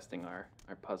 we're testing our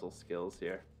puzzle skills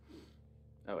here.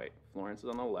 Oh, wait. Florence is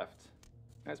on the left.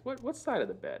 Guys, what side of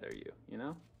the bed are you,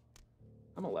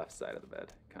 I'm a left side of the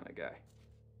bed kind of guy.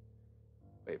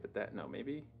 Wait, but no,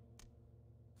 maybe?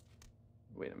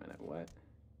 Wait a minute, what?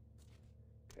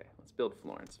 Okay, let's build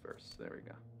Florence first. There we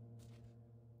go.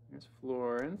 There's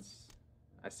Florence.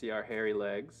 I see our hairy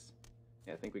legs.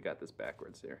 Yeah, I think we got this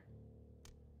backwards here.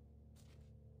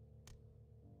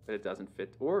 But it doesn't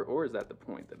fit, or is that the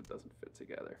point, that it doesn't fit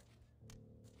together?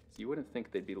 Because you wouldn't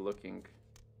think they'd be looking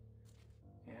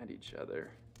at each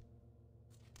other.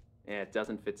 Yeah, it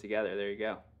doesn't fit together. There you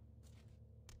go.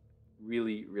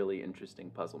 Really, really interesting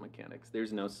puzzle mechanics.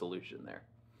 There's no solution there.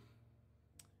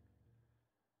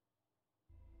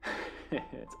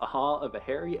 It's all of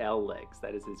Harry L. Legs.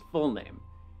 That is his full name.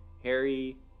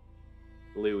 Harry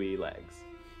Louis Legs.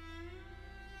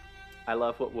 I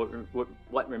love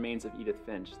what remains of Edith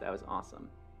Finch. That was awesome.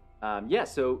 Yeah,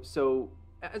 so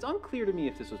it's unclear to me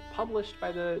if this was published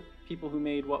by the people who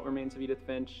made What Remains of Edith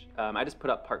Finch. I just put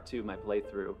up part 2 of my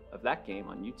playthrough of that game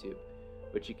on YouTube,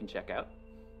 which you can check out.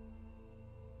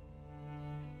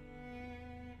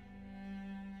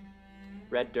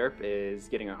 Red Derp is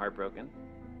getting her heart broken.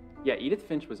 Yeah, Edith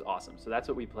Finch was awesome. So that's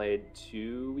what we played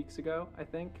 2 weeks ago, I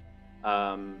think.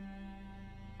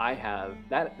 I have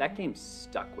that game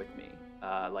stuck with me,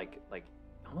 like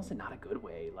almost in not a good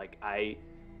way. Like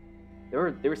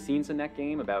there were scenes in that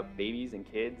game about babies and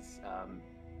kids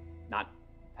not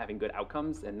having good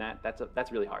outcomes, and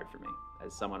that's really hard for me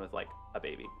as someone with like a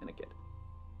baby and a kid.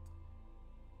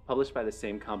 Published by the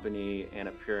same company,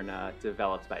 Annapurna,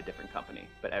 developed by a different company,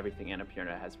 but everything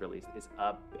Annapurna has released is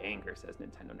a banger, says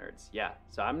Nintendo Nerds. Yeah,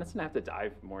 so I'm just gonna have to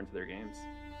dive more into their games.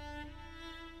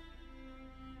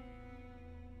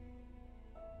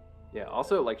 Yeah,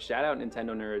 also like shout out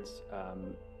Nintendo Nerds,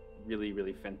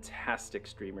 really fantastic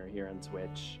streamer here on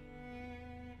Twitch.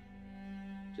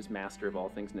 Just master of all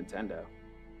things Nintendo.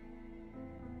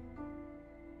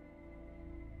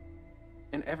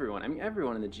 And everyone, I mean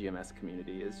everyone in the GMS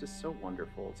community is just so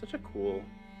wonderful. It's such a cool,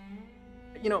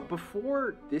 you know,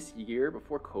 before this year,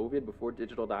 before COVID, before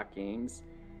Digital Games,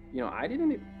 you know, I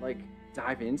didn't like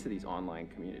dive into these online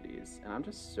communities, and I'm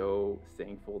just so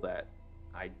thankful that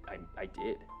I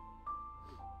did.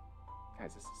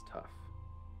 Guys, this is tough.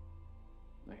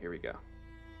 Now, here we go.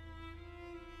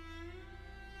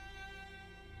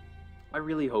 I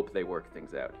really hope they work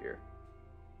things out here.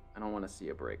 I don't want to see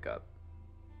a breakup.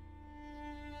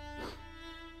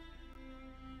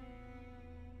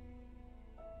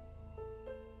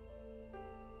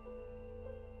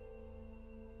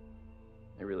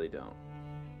 I really don't.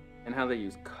 And how they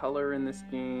use color in this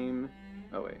game.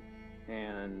 Oh, wait.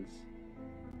 And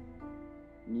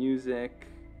music.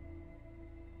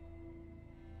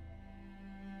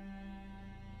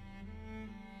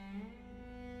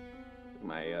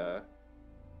 My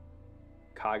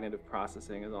cognitive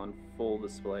processing is on full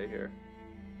display here.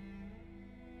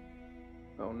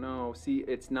 Oh no, see,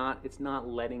 it's not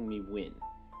letting me win.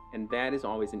 And that is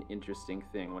always an interesting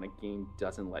thing when a game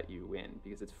doesn't let you win,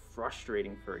 because it's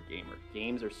frustrating for a gamer.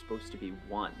 Games are supposed to be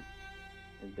won.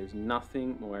 And there's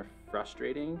nothing more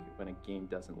frustrating when a game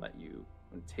doesn't let you,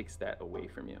 when it takes that away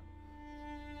from you.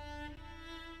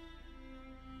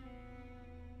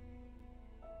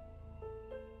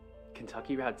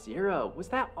 Kentucky Route Zero. Was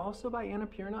that also by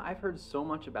Annapurna? I've heard so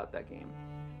much about that game.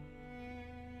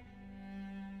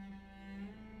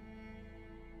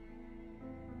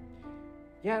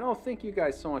 Yeah, no, thank you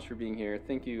guys so much for being here.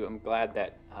 Thank you. I'm glad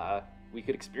that we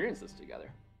could experience this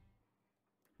together.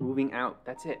 Moving out.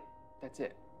 That's it. That's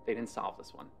it. They didn't solve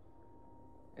this one.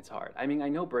 It's hard. I mean, I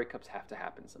know breakups have to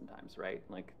happen sometimes, right?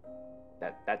 Like,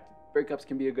 that breakups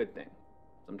can be a good thing.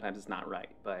 Sometimes it's not right,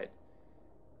 but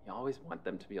you always want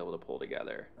them to be able to pull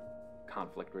together,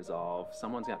 conflict resolve.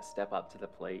 Someone's got to step up to the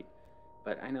plate,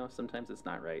 but I know sometimes it's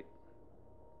not right.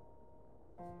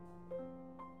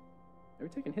 Are we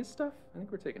taking his stuff? I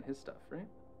think we're taking his stuff, right?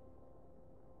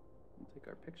 We'll take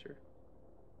our picture.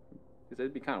 Because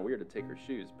it'd be kind of weird to take her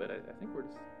shoes, but I think we're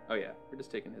just... Oh yeah, we're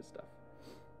just taking his stuff.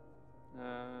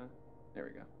 There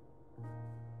we go.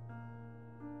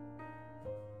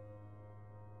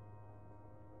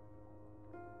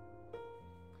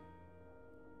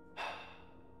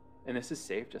 And this is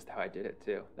safe just how I did it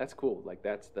too. That's cool. Like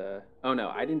that's the... Oh no,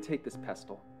 I didn't take this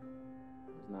pestle.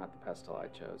 It was not the pestle I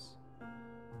chose.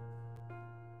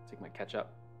 Take my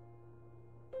ketchup.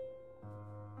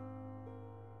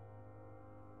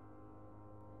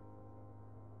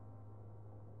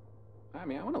 I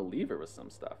mean, I want to leave her with some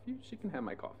stuff. She can have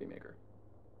my coffee maker.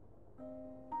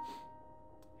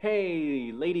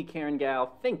 Hey, Lady Karen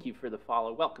Gal, thank you for the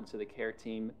follow. Welcome to the care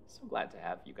team. So glad to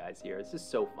have you guys here. This is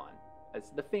so fun.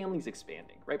 As the family's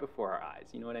expanding right before our eyes,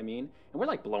 you know what I mean? And we're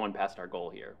like blowing past our goal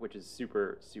here, which is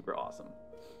super, super awesome.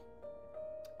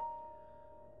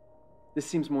 This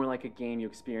seems more like a game you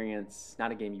experience,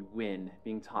 not a game you win,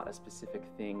 being taught a specific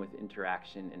thing with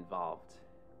interaction involved.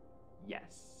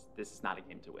 Yes, this is not a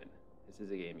game to win. This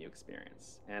is a game you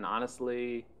experience. And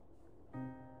honestly,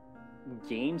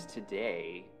 games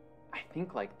today, I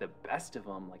think like the best of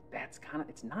them, like that's kind of,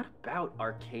 it's not about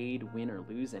arcade win or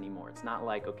lose anymore. It's not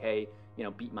like, okay, you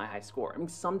know, beat my high score. I mean,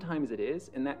 sometimes it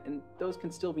is, and those can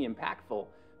still be impactful,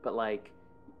 but like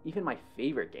even my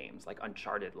favorite games like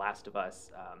Uncharted, Last of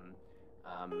Us,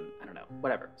 I don't know,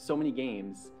 whatever. So many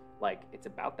games, Like, it's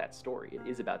about that story. It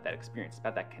is about that experience. It's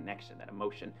about that connection, that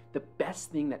emotion. The best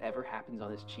thing that ever happens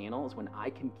on this channel is when I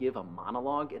can give a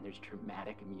monologue and there's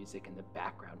dramatic music in the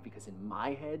background, because in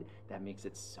my head, that makes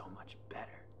it so much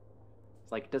better.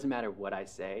 It's like, it doesn't matter what I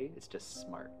say, it's just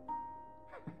smart.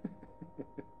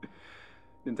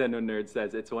 Nintendo Nerd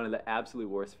says, it's one of the absolute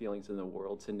worst feelings in the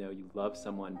world to know you love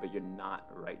someone, but you're not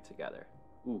right together.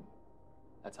 Ooh,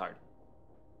 that's hard.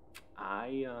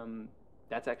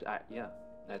 That's actually, yeah.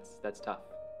 That's tough.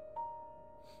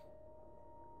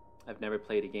 I've never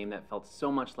played a game that felt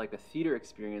so much like a theater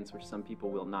experience, which some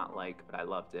people will not like, but I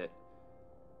loved it.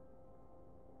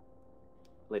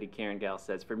 Lady Karen Gal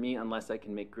says, for me, unless I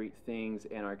can make great things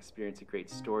and or experience a great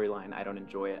storyline, I don't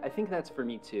enjoy it. I think that's for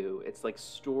me too. It's like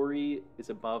story is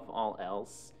above all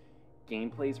else.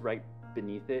 Gameplay's right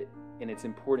beneath it, and it's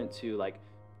important too. Like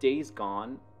Days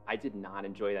Gone, I did not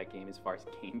enjoy that game as far as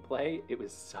gameplay. It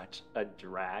was such a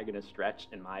drag and a stretch,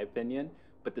 in my opinion.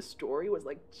 But the story was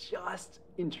like just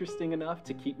interesting enough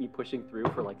to keep me pushing through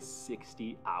for like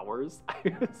 60 hours.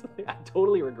 I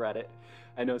totally regret it.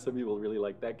 I know some people really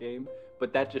like that game,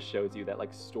 but that just shows you that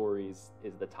like stories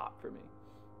is the top for me.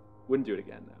 Wouldn't do it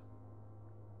again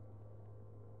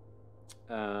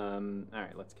though. All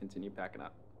right, let's continue packing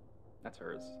up. That's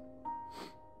hers.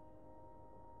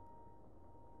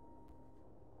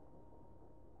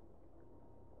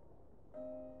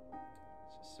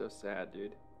 It's just so sad,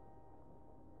 dude.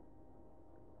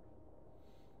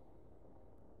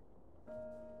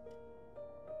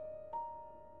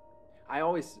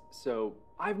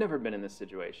 I've never been in this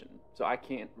situation, so I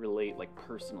can't relate like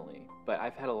personally, but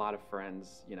I've had a lot of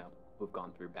friends, you know, who've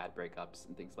gone through bad breakups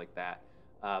and things like that,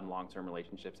 long-term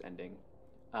relationships ending.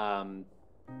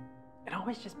 It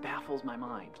always just baffles my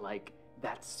mind, like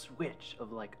that switch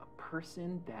of like a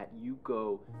person that you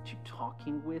go to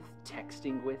talking with,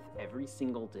 texting with every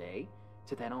single day,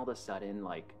 to then all of a sudden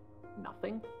like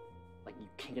nothing, like you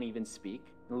can't even speak.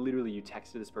 Literally, you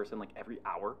text to this person like every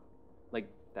hour. Like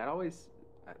that always,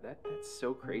 that's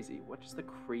so crazy. What is the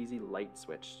crazy light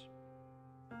switch?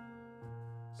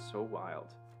 So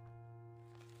wild.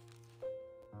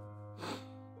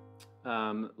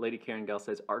 Lady Karen Gell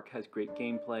says, Ark has great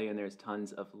gameplay and there's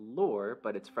tons of lore,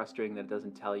 but it's frustrating that it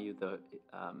doesn't tell you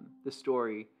the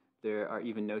story. There are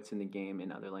even notes in the game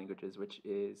in other languages, which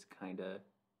is kind of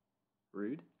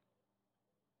rude.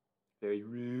 Very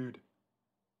rude.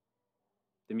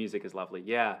 The music is lovely.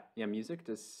 Yeah, music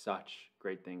does such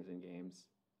great things in games.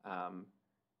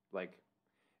 Like,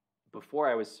 before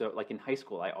I was so, like in high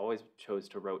school, I always chose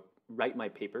to write my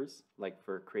papers, like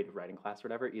for creative writing class or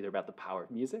whatever, either about the power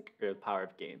of music or the power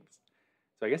of games.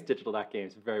 So I guess Digital Doc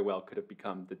Games very well could have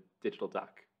become the Digital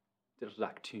Doc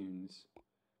Tunes.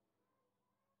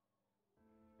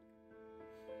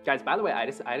 Guys, by the way, I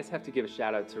just have to give a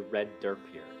shout out to Red Derp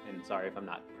here, and sorry if I'm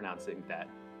not pronouncing that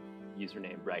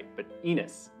username right, but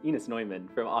Ines Neumann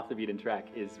from Off the Beaten Track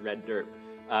is Red Derp.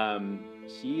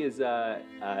 She is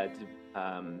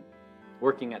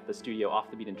working at the studio Off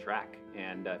the Beaten Track,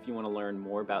 and if you want to learn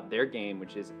more about their game,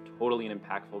 which is totally an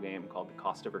impactful game called The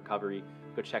Cost of Recovery,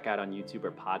 go check out on YouTube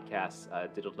or podcasts,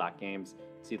 Digital Doc Games.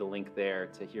 See the link there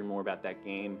to hear more about that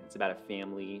game. It's about a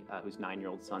family whose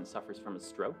 9-year-old son suffers from a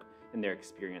stroke and their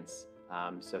experience.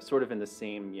 So sort of in the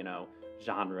same,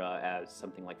 genre as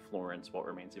something like Florence, What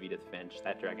Remains of Edith Finch,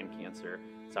 That Dragon Cancer.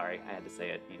 Sorry, I had to say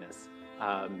it, Ines.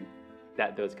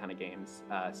 Those kind of games.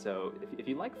 So if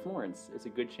you like Florence, it's a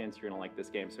good chance you're gonna like this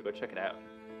game, so go check it out.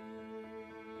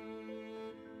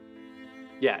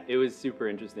 Yeah, it was super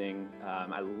interesting.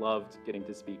 I loved getting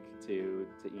to speak to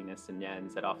Ines and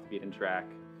Jens at Off the Beaten Track.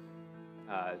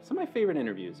 Some of my favorite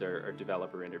interviews are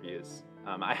developer interviews.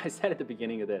 I said at the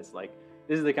beginning of this, like,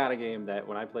 this is the kind of game that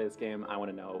when I play this game, I want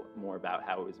to know more about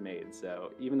how it was made.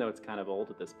 So even though it's kind of old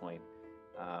at this point,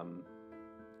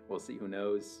 we'll see, who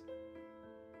knows.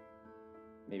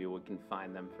 Maybe we can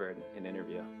find them for an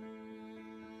interview.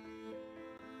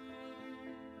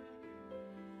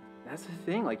 That's the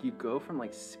thing, like you go from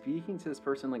like speaking to this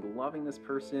person, like loving this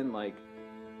person, like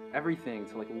everything,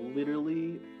 to like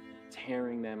literally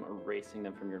tearing them, erasing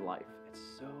them from your life.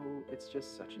 It's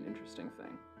just such an interesting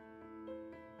thing.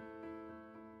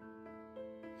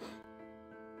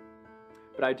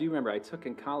 But I do remember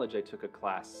in college, I took a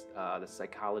class, the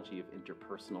psychology of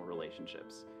interpersonal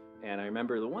relationships. And I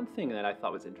remember the one thing that I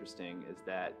thought was interesting is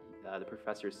that the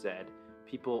professor said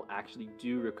people actually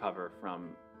do recover from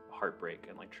heartbreak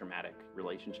and like traumatic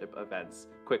relationship events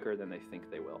quicker than they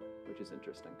think they will, which is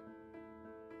interesting.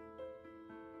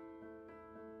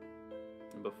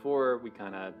 And before, we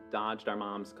kind of dodged our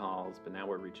mom's calls, but now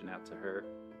we're reaching out to her.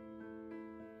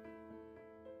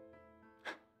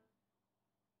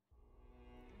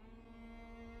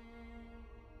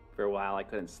 For a while, I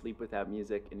couldn't sleep without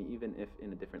music, and even if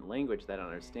in a different language that I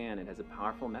don't understand, it has a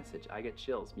powerful message. I get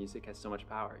chills. Music has so much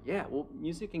power. Yeah, well,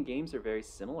 music and games are very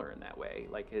similar in that way.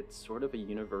 Like, it's sort of a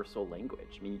universal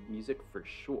language. I mean, music for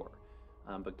sure,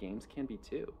 but games can be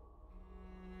too.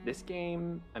 This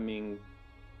game, I mean,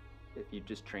 if you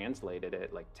just translated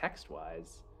it like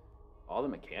text-wise, all the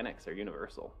mechanics are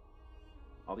universal.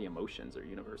 All the emotions are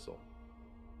universal.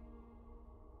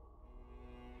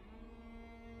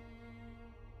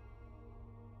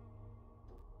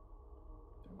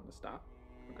 Do I want to stop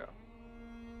or go?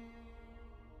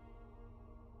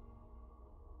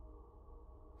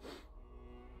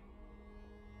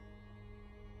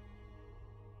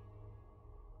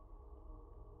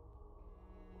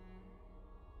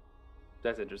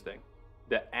 That's interesting.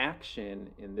 The action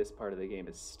in this part of the game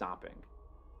is stopping.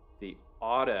 The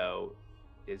auto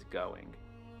is going,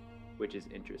 which is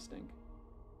interesting.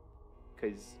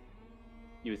 Because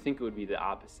you would think it would be the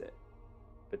opposite,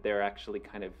 but they're actually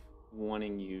kind of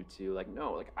wanting you to, like,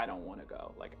 no, like, I don't want to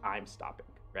go. Like, I'm stopping,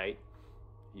 right?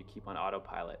 You keep on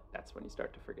autopilot, that's when you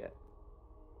start to forget.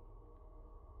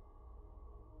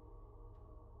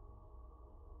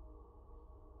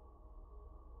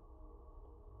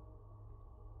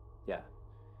 Yeah.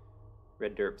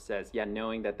 Red Derp says, yeah,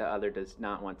 knowing that the other does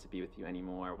not want to be with you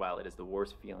anymore, while it is the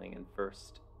worst feeling and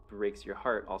first breaks your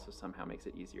heart, also somehow makes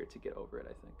it easier to get over it,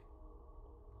 I think.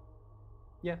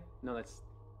 Yeah, no, that's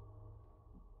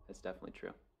definitely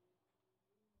true.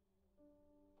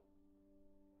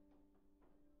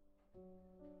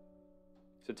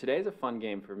 So today's a fun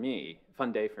day for me,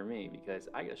 because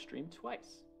I get to stream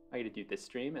twice. I get to do this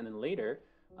stream, and then later,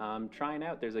 trying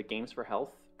out, there's a Games for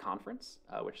Health conference,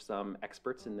 which some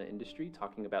experts in the industry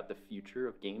talking about the future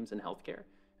of games and healthcare.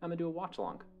 I'm gonna do a watch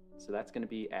along. So that's gonna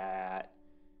be at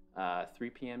 3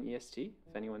 p.m. EST.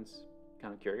 If anyone's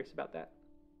kind of curious about that,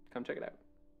 come check it out.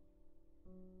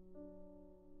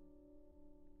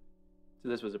 So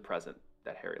this was a present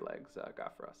that Hairy Legs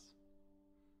got for us.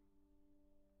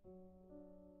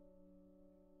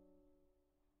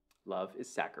 Love is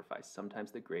sacrifice.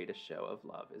 Sometimes the greatest show of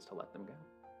love is to let them go.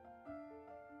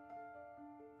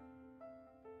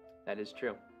 That is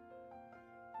true.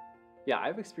 Yeah,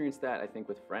 I've experienced that, I think,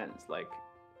 with friends. Like,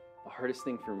 the hardest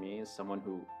thing for me is someone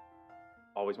who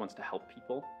always wants to help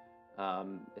people.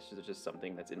 It's just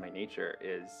something that's in my nature.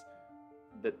 Is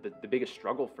the biggest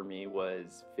struggle for me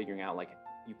was figuring out, like,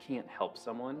 you can't help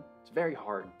someone. It's very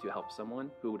hard to help someone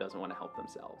who doesn't want to help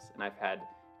themselves. And I've had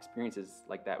experiences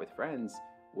like that with friends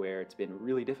where it's been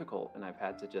really difficult, and I've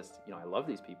had to just, I love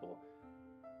these people,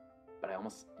 but I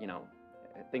almost,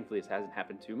 thankfully this hasn't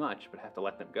happened too much, but I have to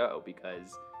let them go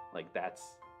because, like,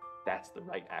 that's the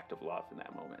right act of love in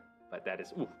that moment. But that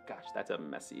is, gosh, that's a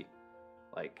messy,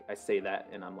 like, I say that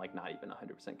and I'm like not even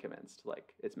 100% convinced,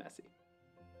 like, it's messy.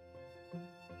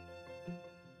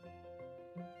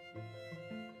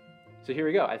 So here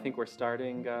we go. I think we're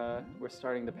starting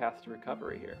the path to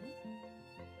recovery here.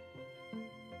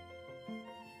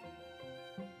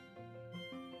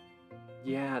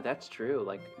 Yeah, that's true.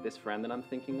 Like, this friend that I'm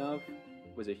thinking of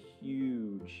was a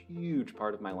huge, huge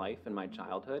part of my life and my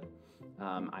childhood.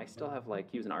 I still have, like,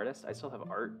 he was an artist. I still have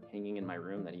art hanging in my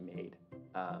room that he made.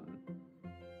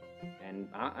 And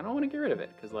I don't want to get rid of it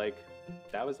because, like,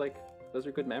 that was, like, those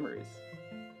are good memories.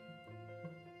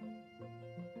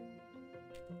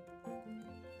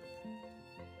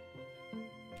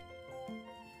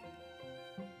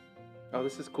 Oh,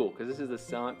 this is cool because this is the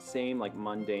same, like,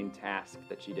 mundane task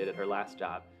that she did at her last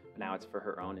job, but now it's for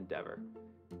her own endeavor.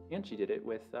 And she did it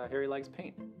with Hairy Legs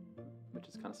paint, which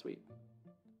is kind of sweet.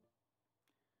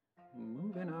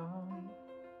 Moving on.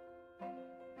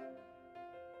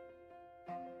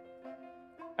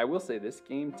 I will say this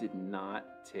game did not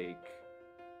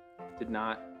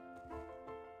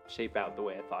shape out the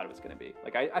way I thought it was going to be.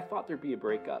 Like, I thought there'd be a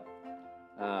breakup.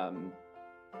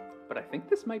 But I think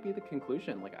this might be the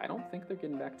conclusion. Like, I don't think they're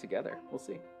getting back together. We'll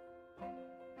see.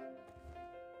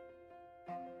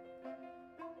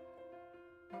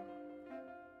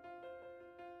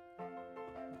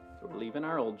 So we're leaving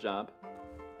our old job.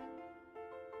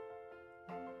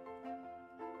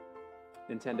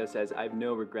 Nintendo says, I have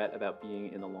no regret about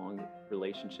being in a long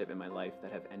relationship in my life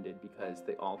that have ended because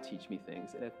they all teach me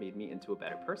things and have made me into a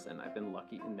better person. I've been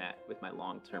lucky in that with my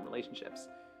long-term relationships.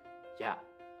 Yeah.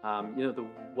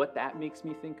 What that makes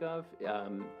me think of,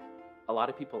 a lot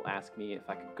of people ask me if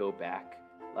I could go back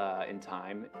in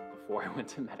time before I went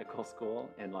to medical school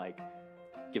and, like,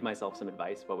 give myself some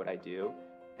advice. What would I do?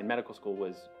 And medical school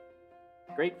was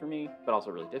great for me, but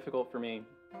also really difficult for me.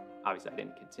 Obviously, I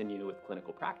didn't continue with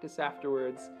clinical practice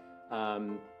afterwards.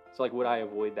 So, like, would I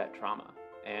avoid that trauma?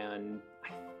 And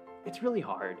it's really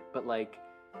hard, but like,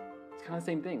 it's kind of the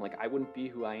same thing. Like, I wouldn't be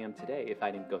who I am today if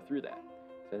I didn't go through that.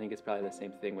 So I think it's probably the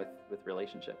same thing with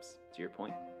relationships, to your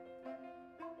point.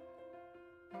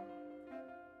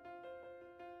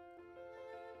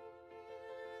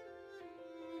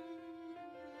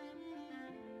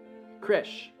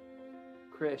 Krish.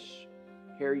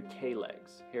 Harry K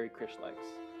legs. Harry Krish legs.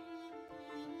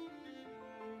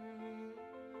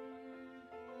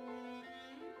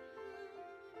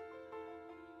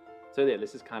 So yeah,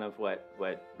 this is kind of what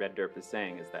Red Derp is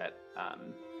saying, is that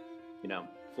you know,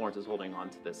 Florence is holding on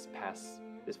to this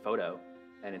photo,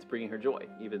 and it's bringing her joy,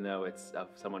 even though it's of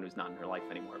someone who's not in her life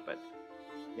anymore. But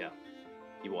you know,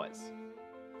 he was.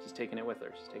 She's taking it with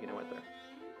her. She's taking it with her.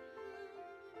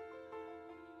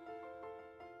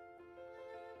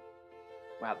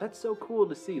 Wow, that's so cool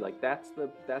to see. Like, that's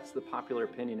the popular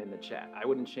opinion in the chat. I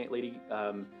wouldn't change. Lady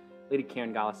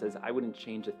Karen Gala says, I wouldn't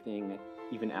change a thing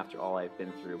even after all I've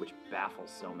been through, which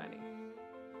baffles so many.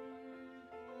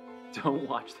 Don't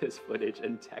watch this footage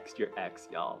and text your ex,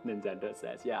 y'all, Nintendo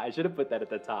says. Yeah, I should have put that at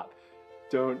the top.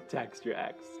 Don't text your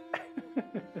ex.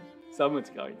 Someone's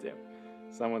going to.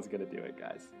 Someone's gonna do it,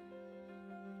 guys.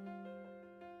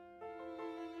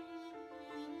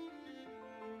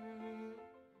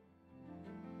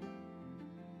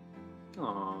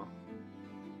 Aww.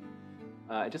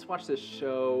 I just watched this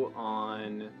show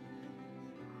on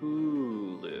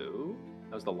Hulu.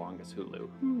 That was the longest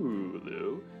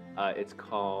Hulu. It's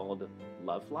called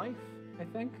Love Life, I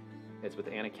think. It's with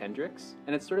Anna Kendricks,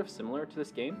 and it's sort of similar to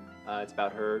this game. It's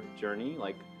about her journey,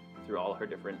 like through all her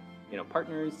different,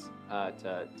 partners,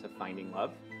 to finding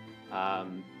love.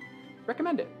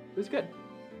 Recommend it. It was good.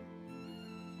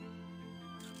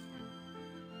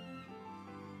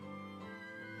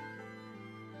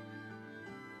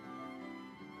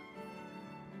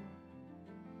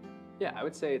 Yeah, I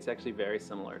would say it's actually very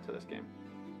similar to this game.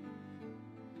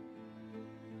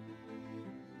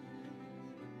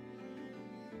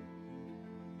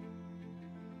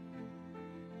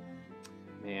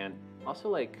 Man, also,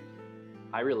 like,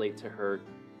 I relate to her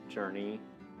journey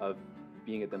of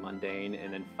being at the mundane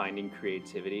and then finding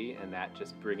creativity, and that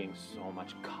just bringing so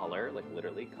much color, like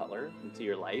literally color, into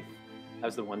your life. That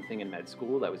was the one thing in med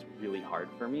school that was really hard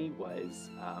for me,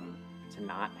 was to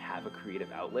not have a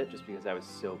creative outlet, just because I was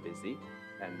so busy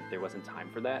and there wasn't time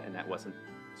for that, and that wasn't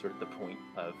sort of the point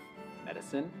of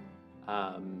medicine,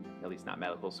 at least not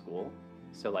medical school.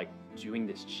 So like doing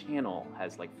this channel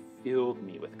has like filled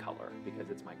me with color because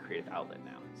it's my creative outlet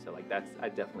now. So like I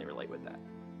definitely relate with that.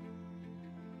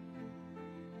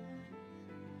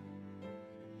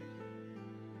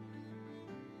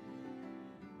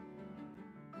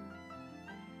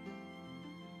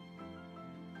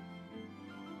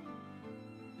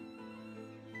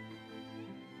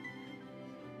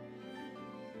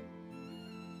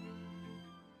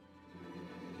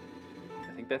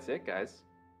 I think that's it, guys.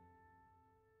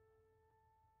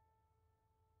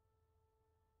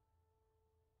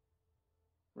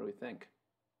 What do we think?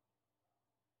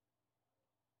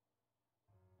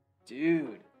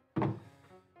 Dude,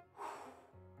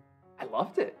 I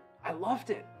loved it.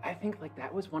 I think like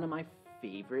that was one of my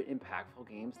favorite impactful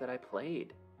games that I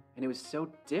played. And it was so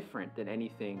different than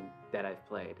anything that I've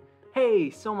played.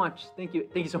 Hey, so much. Thank you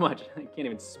so much. I can't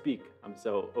even speak. I'm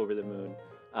so over the moon.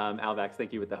 Alvax,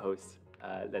 thank you with the host.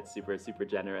 That's super, super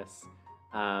generous.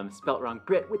 Spelt wrong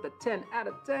Brit with the 10 out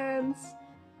of 10s.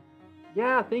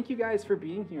 Yeah, thank you guys for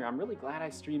being here. I'm really glad I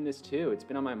streamed this too. It's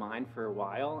been on my mind for a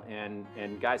while, and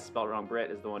guys, Spelt wrong Brit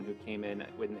is the one who came in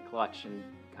with the clutch and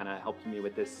kind of helped me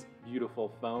with this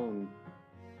beautiful phone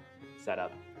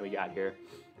setup that we got here.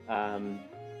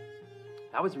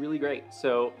 That was really great.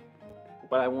 So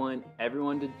what I want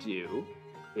everyone to do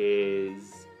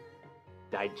is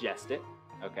digest it.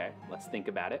 Okay, let's think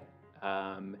about it.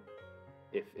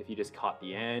 If you just caught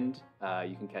the end,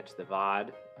 you can catch the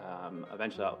VOD.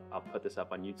 Eventually I'll put this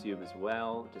up on YouTube as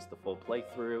well, just the full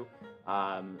playthrough.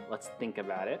 Let's think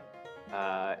about it.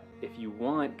 If you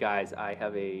want, guys, I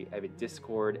have a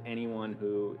Discord. Anyone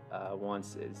who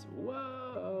wants it's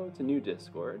a new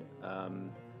Discord,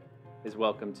 is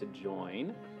welcome to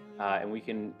join. And we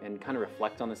can kind of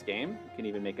reflect on this game. We can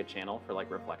even make a channel for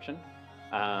like reflection.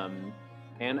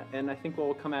 And I think what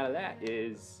will come out of that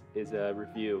is a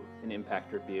review, an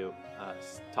impact review,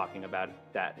 talking about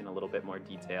that in a little bit more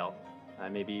detail.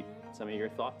 Maybe some of your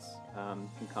thoughts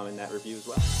can come in that review as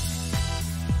well.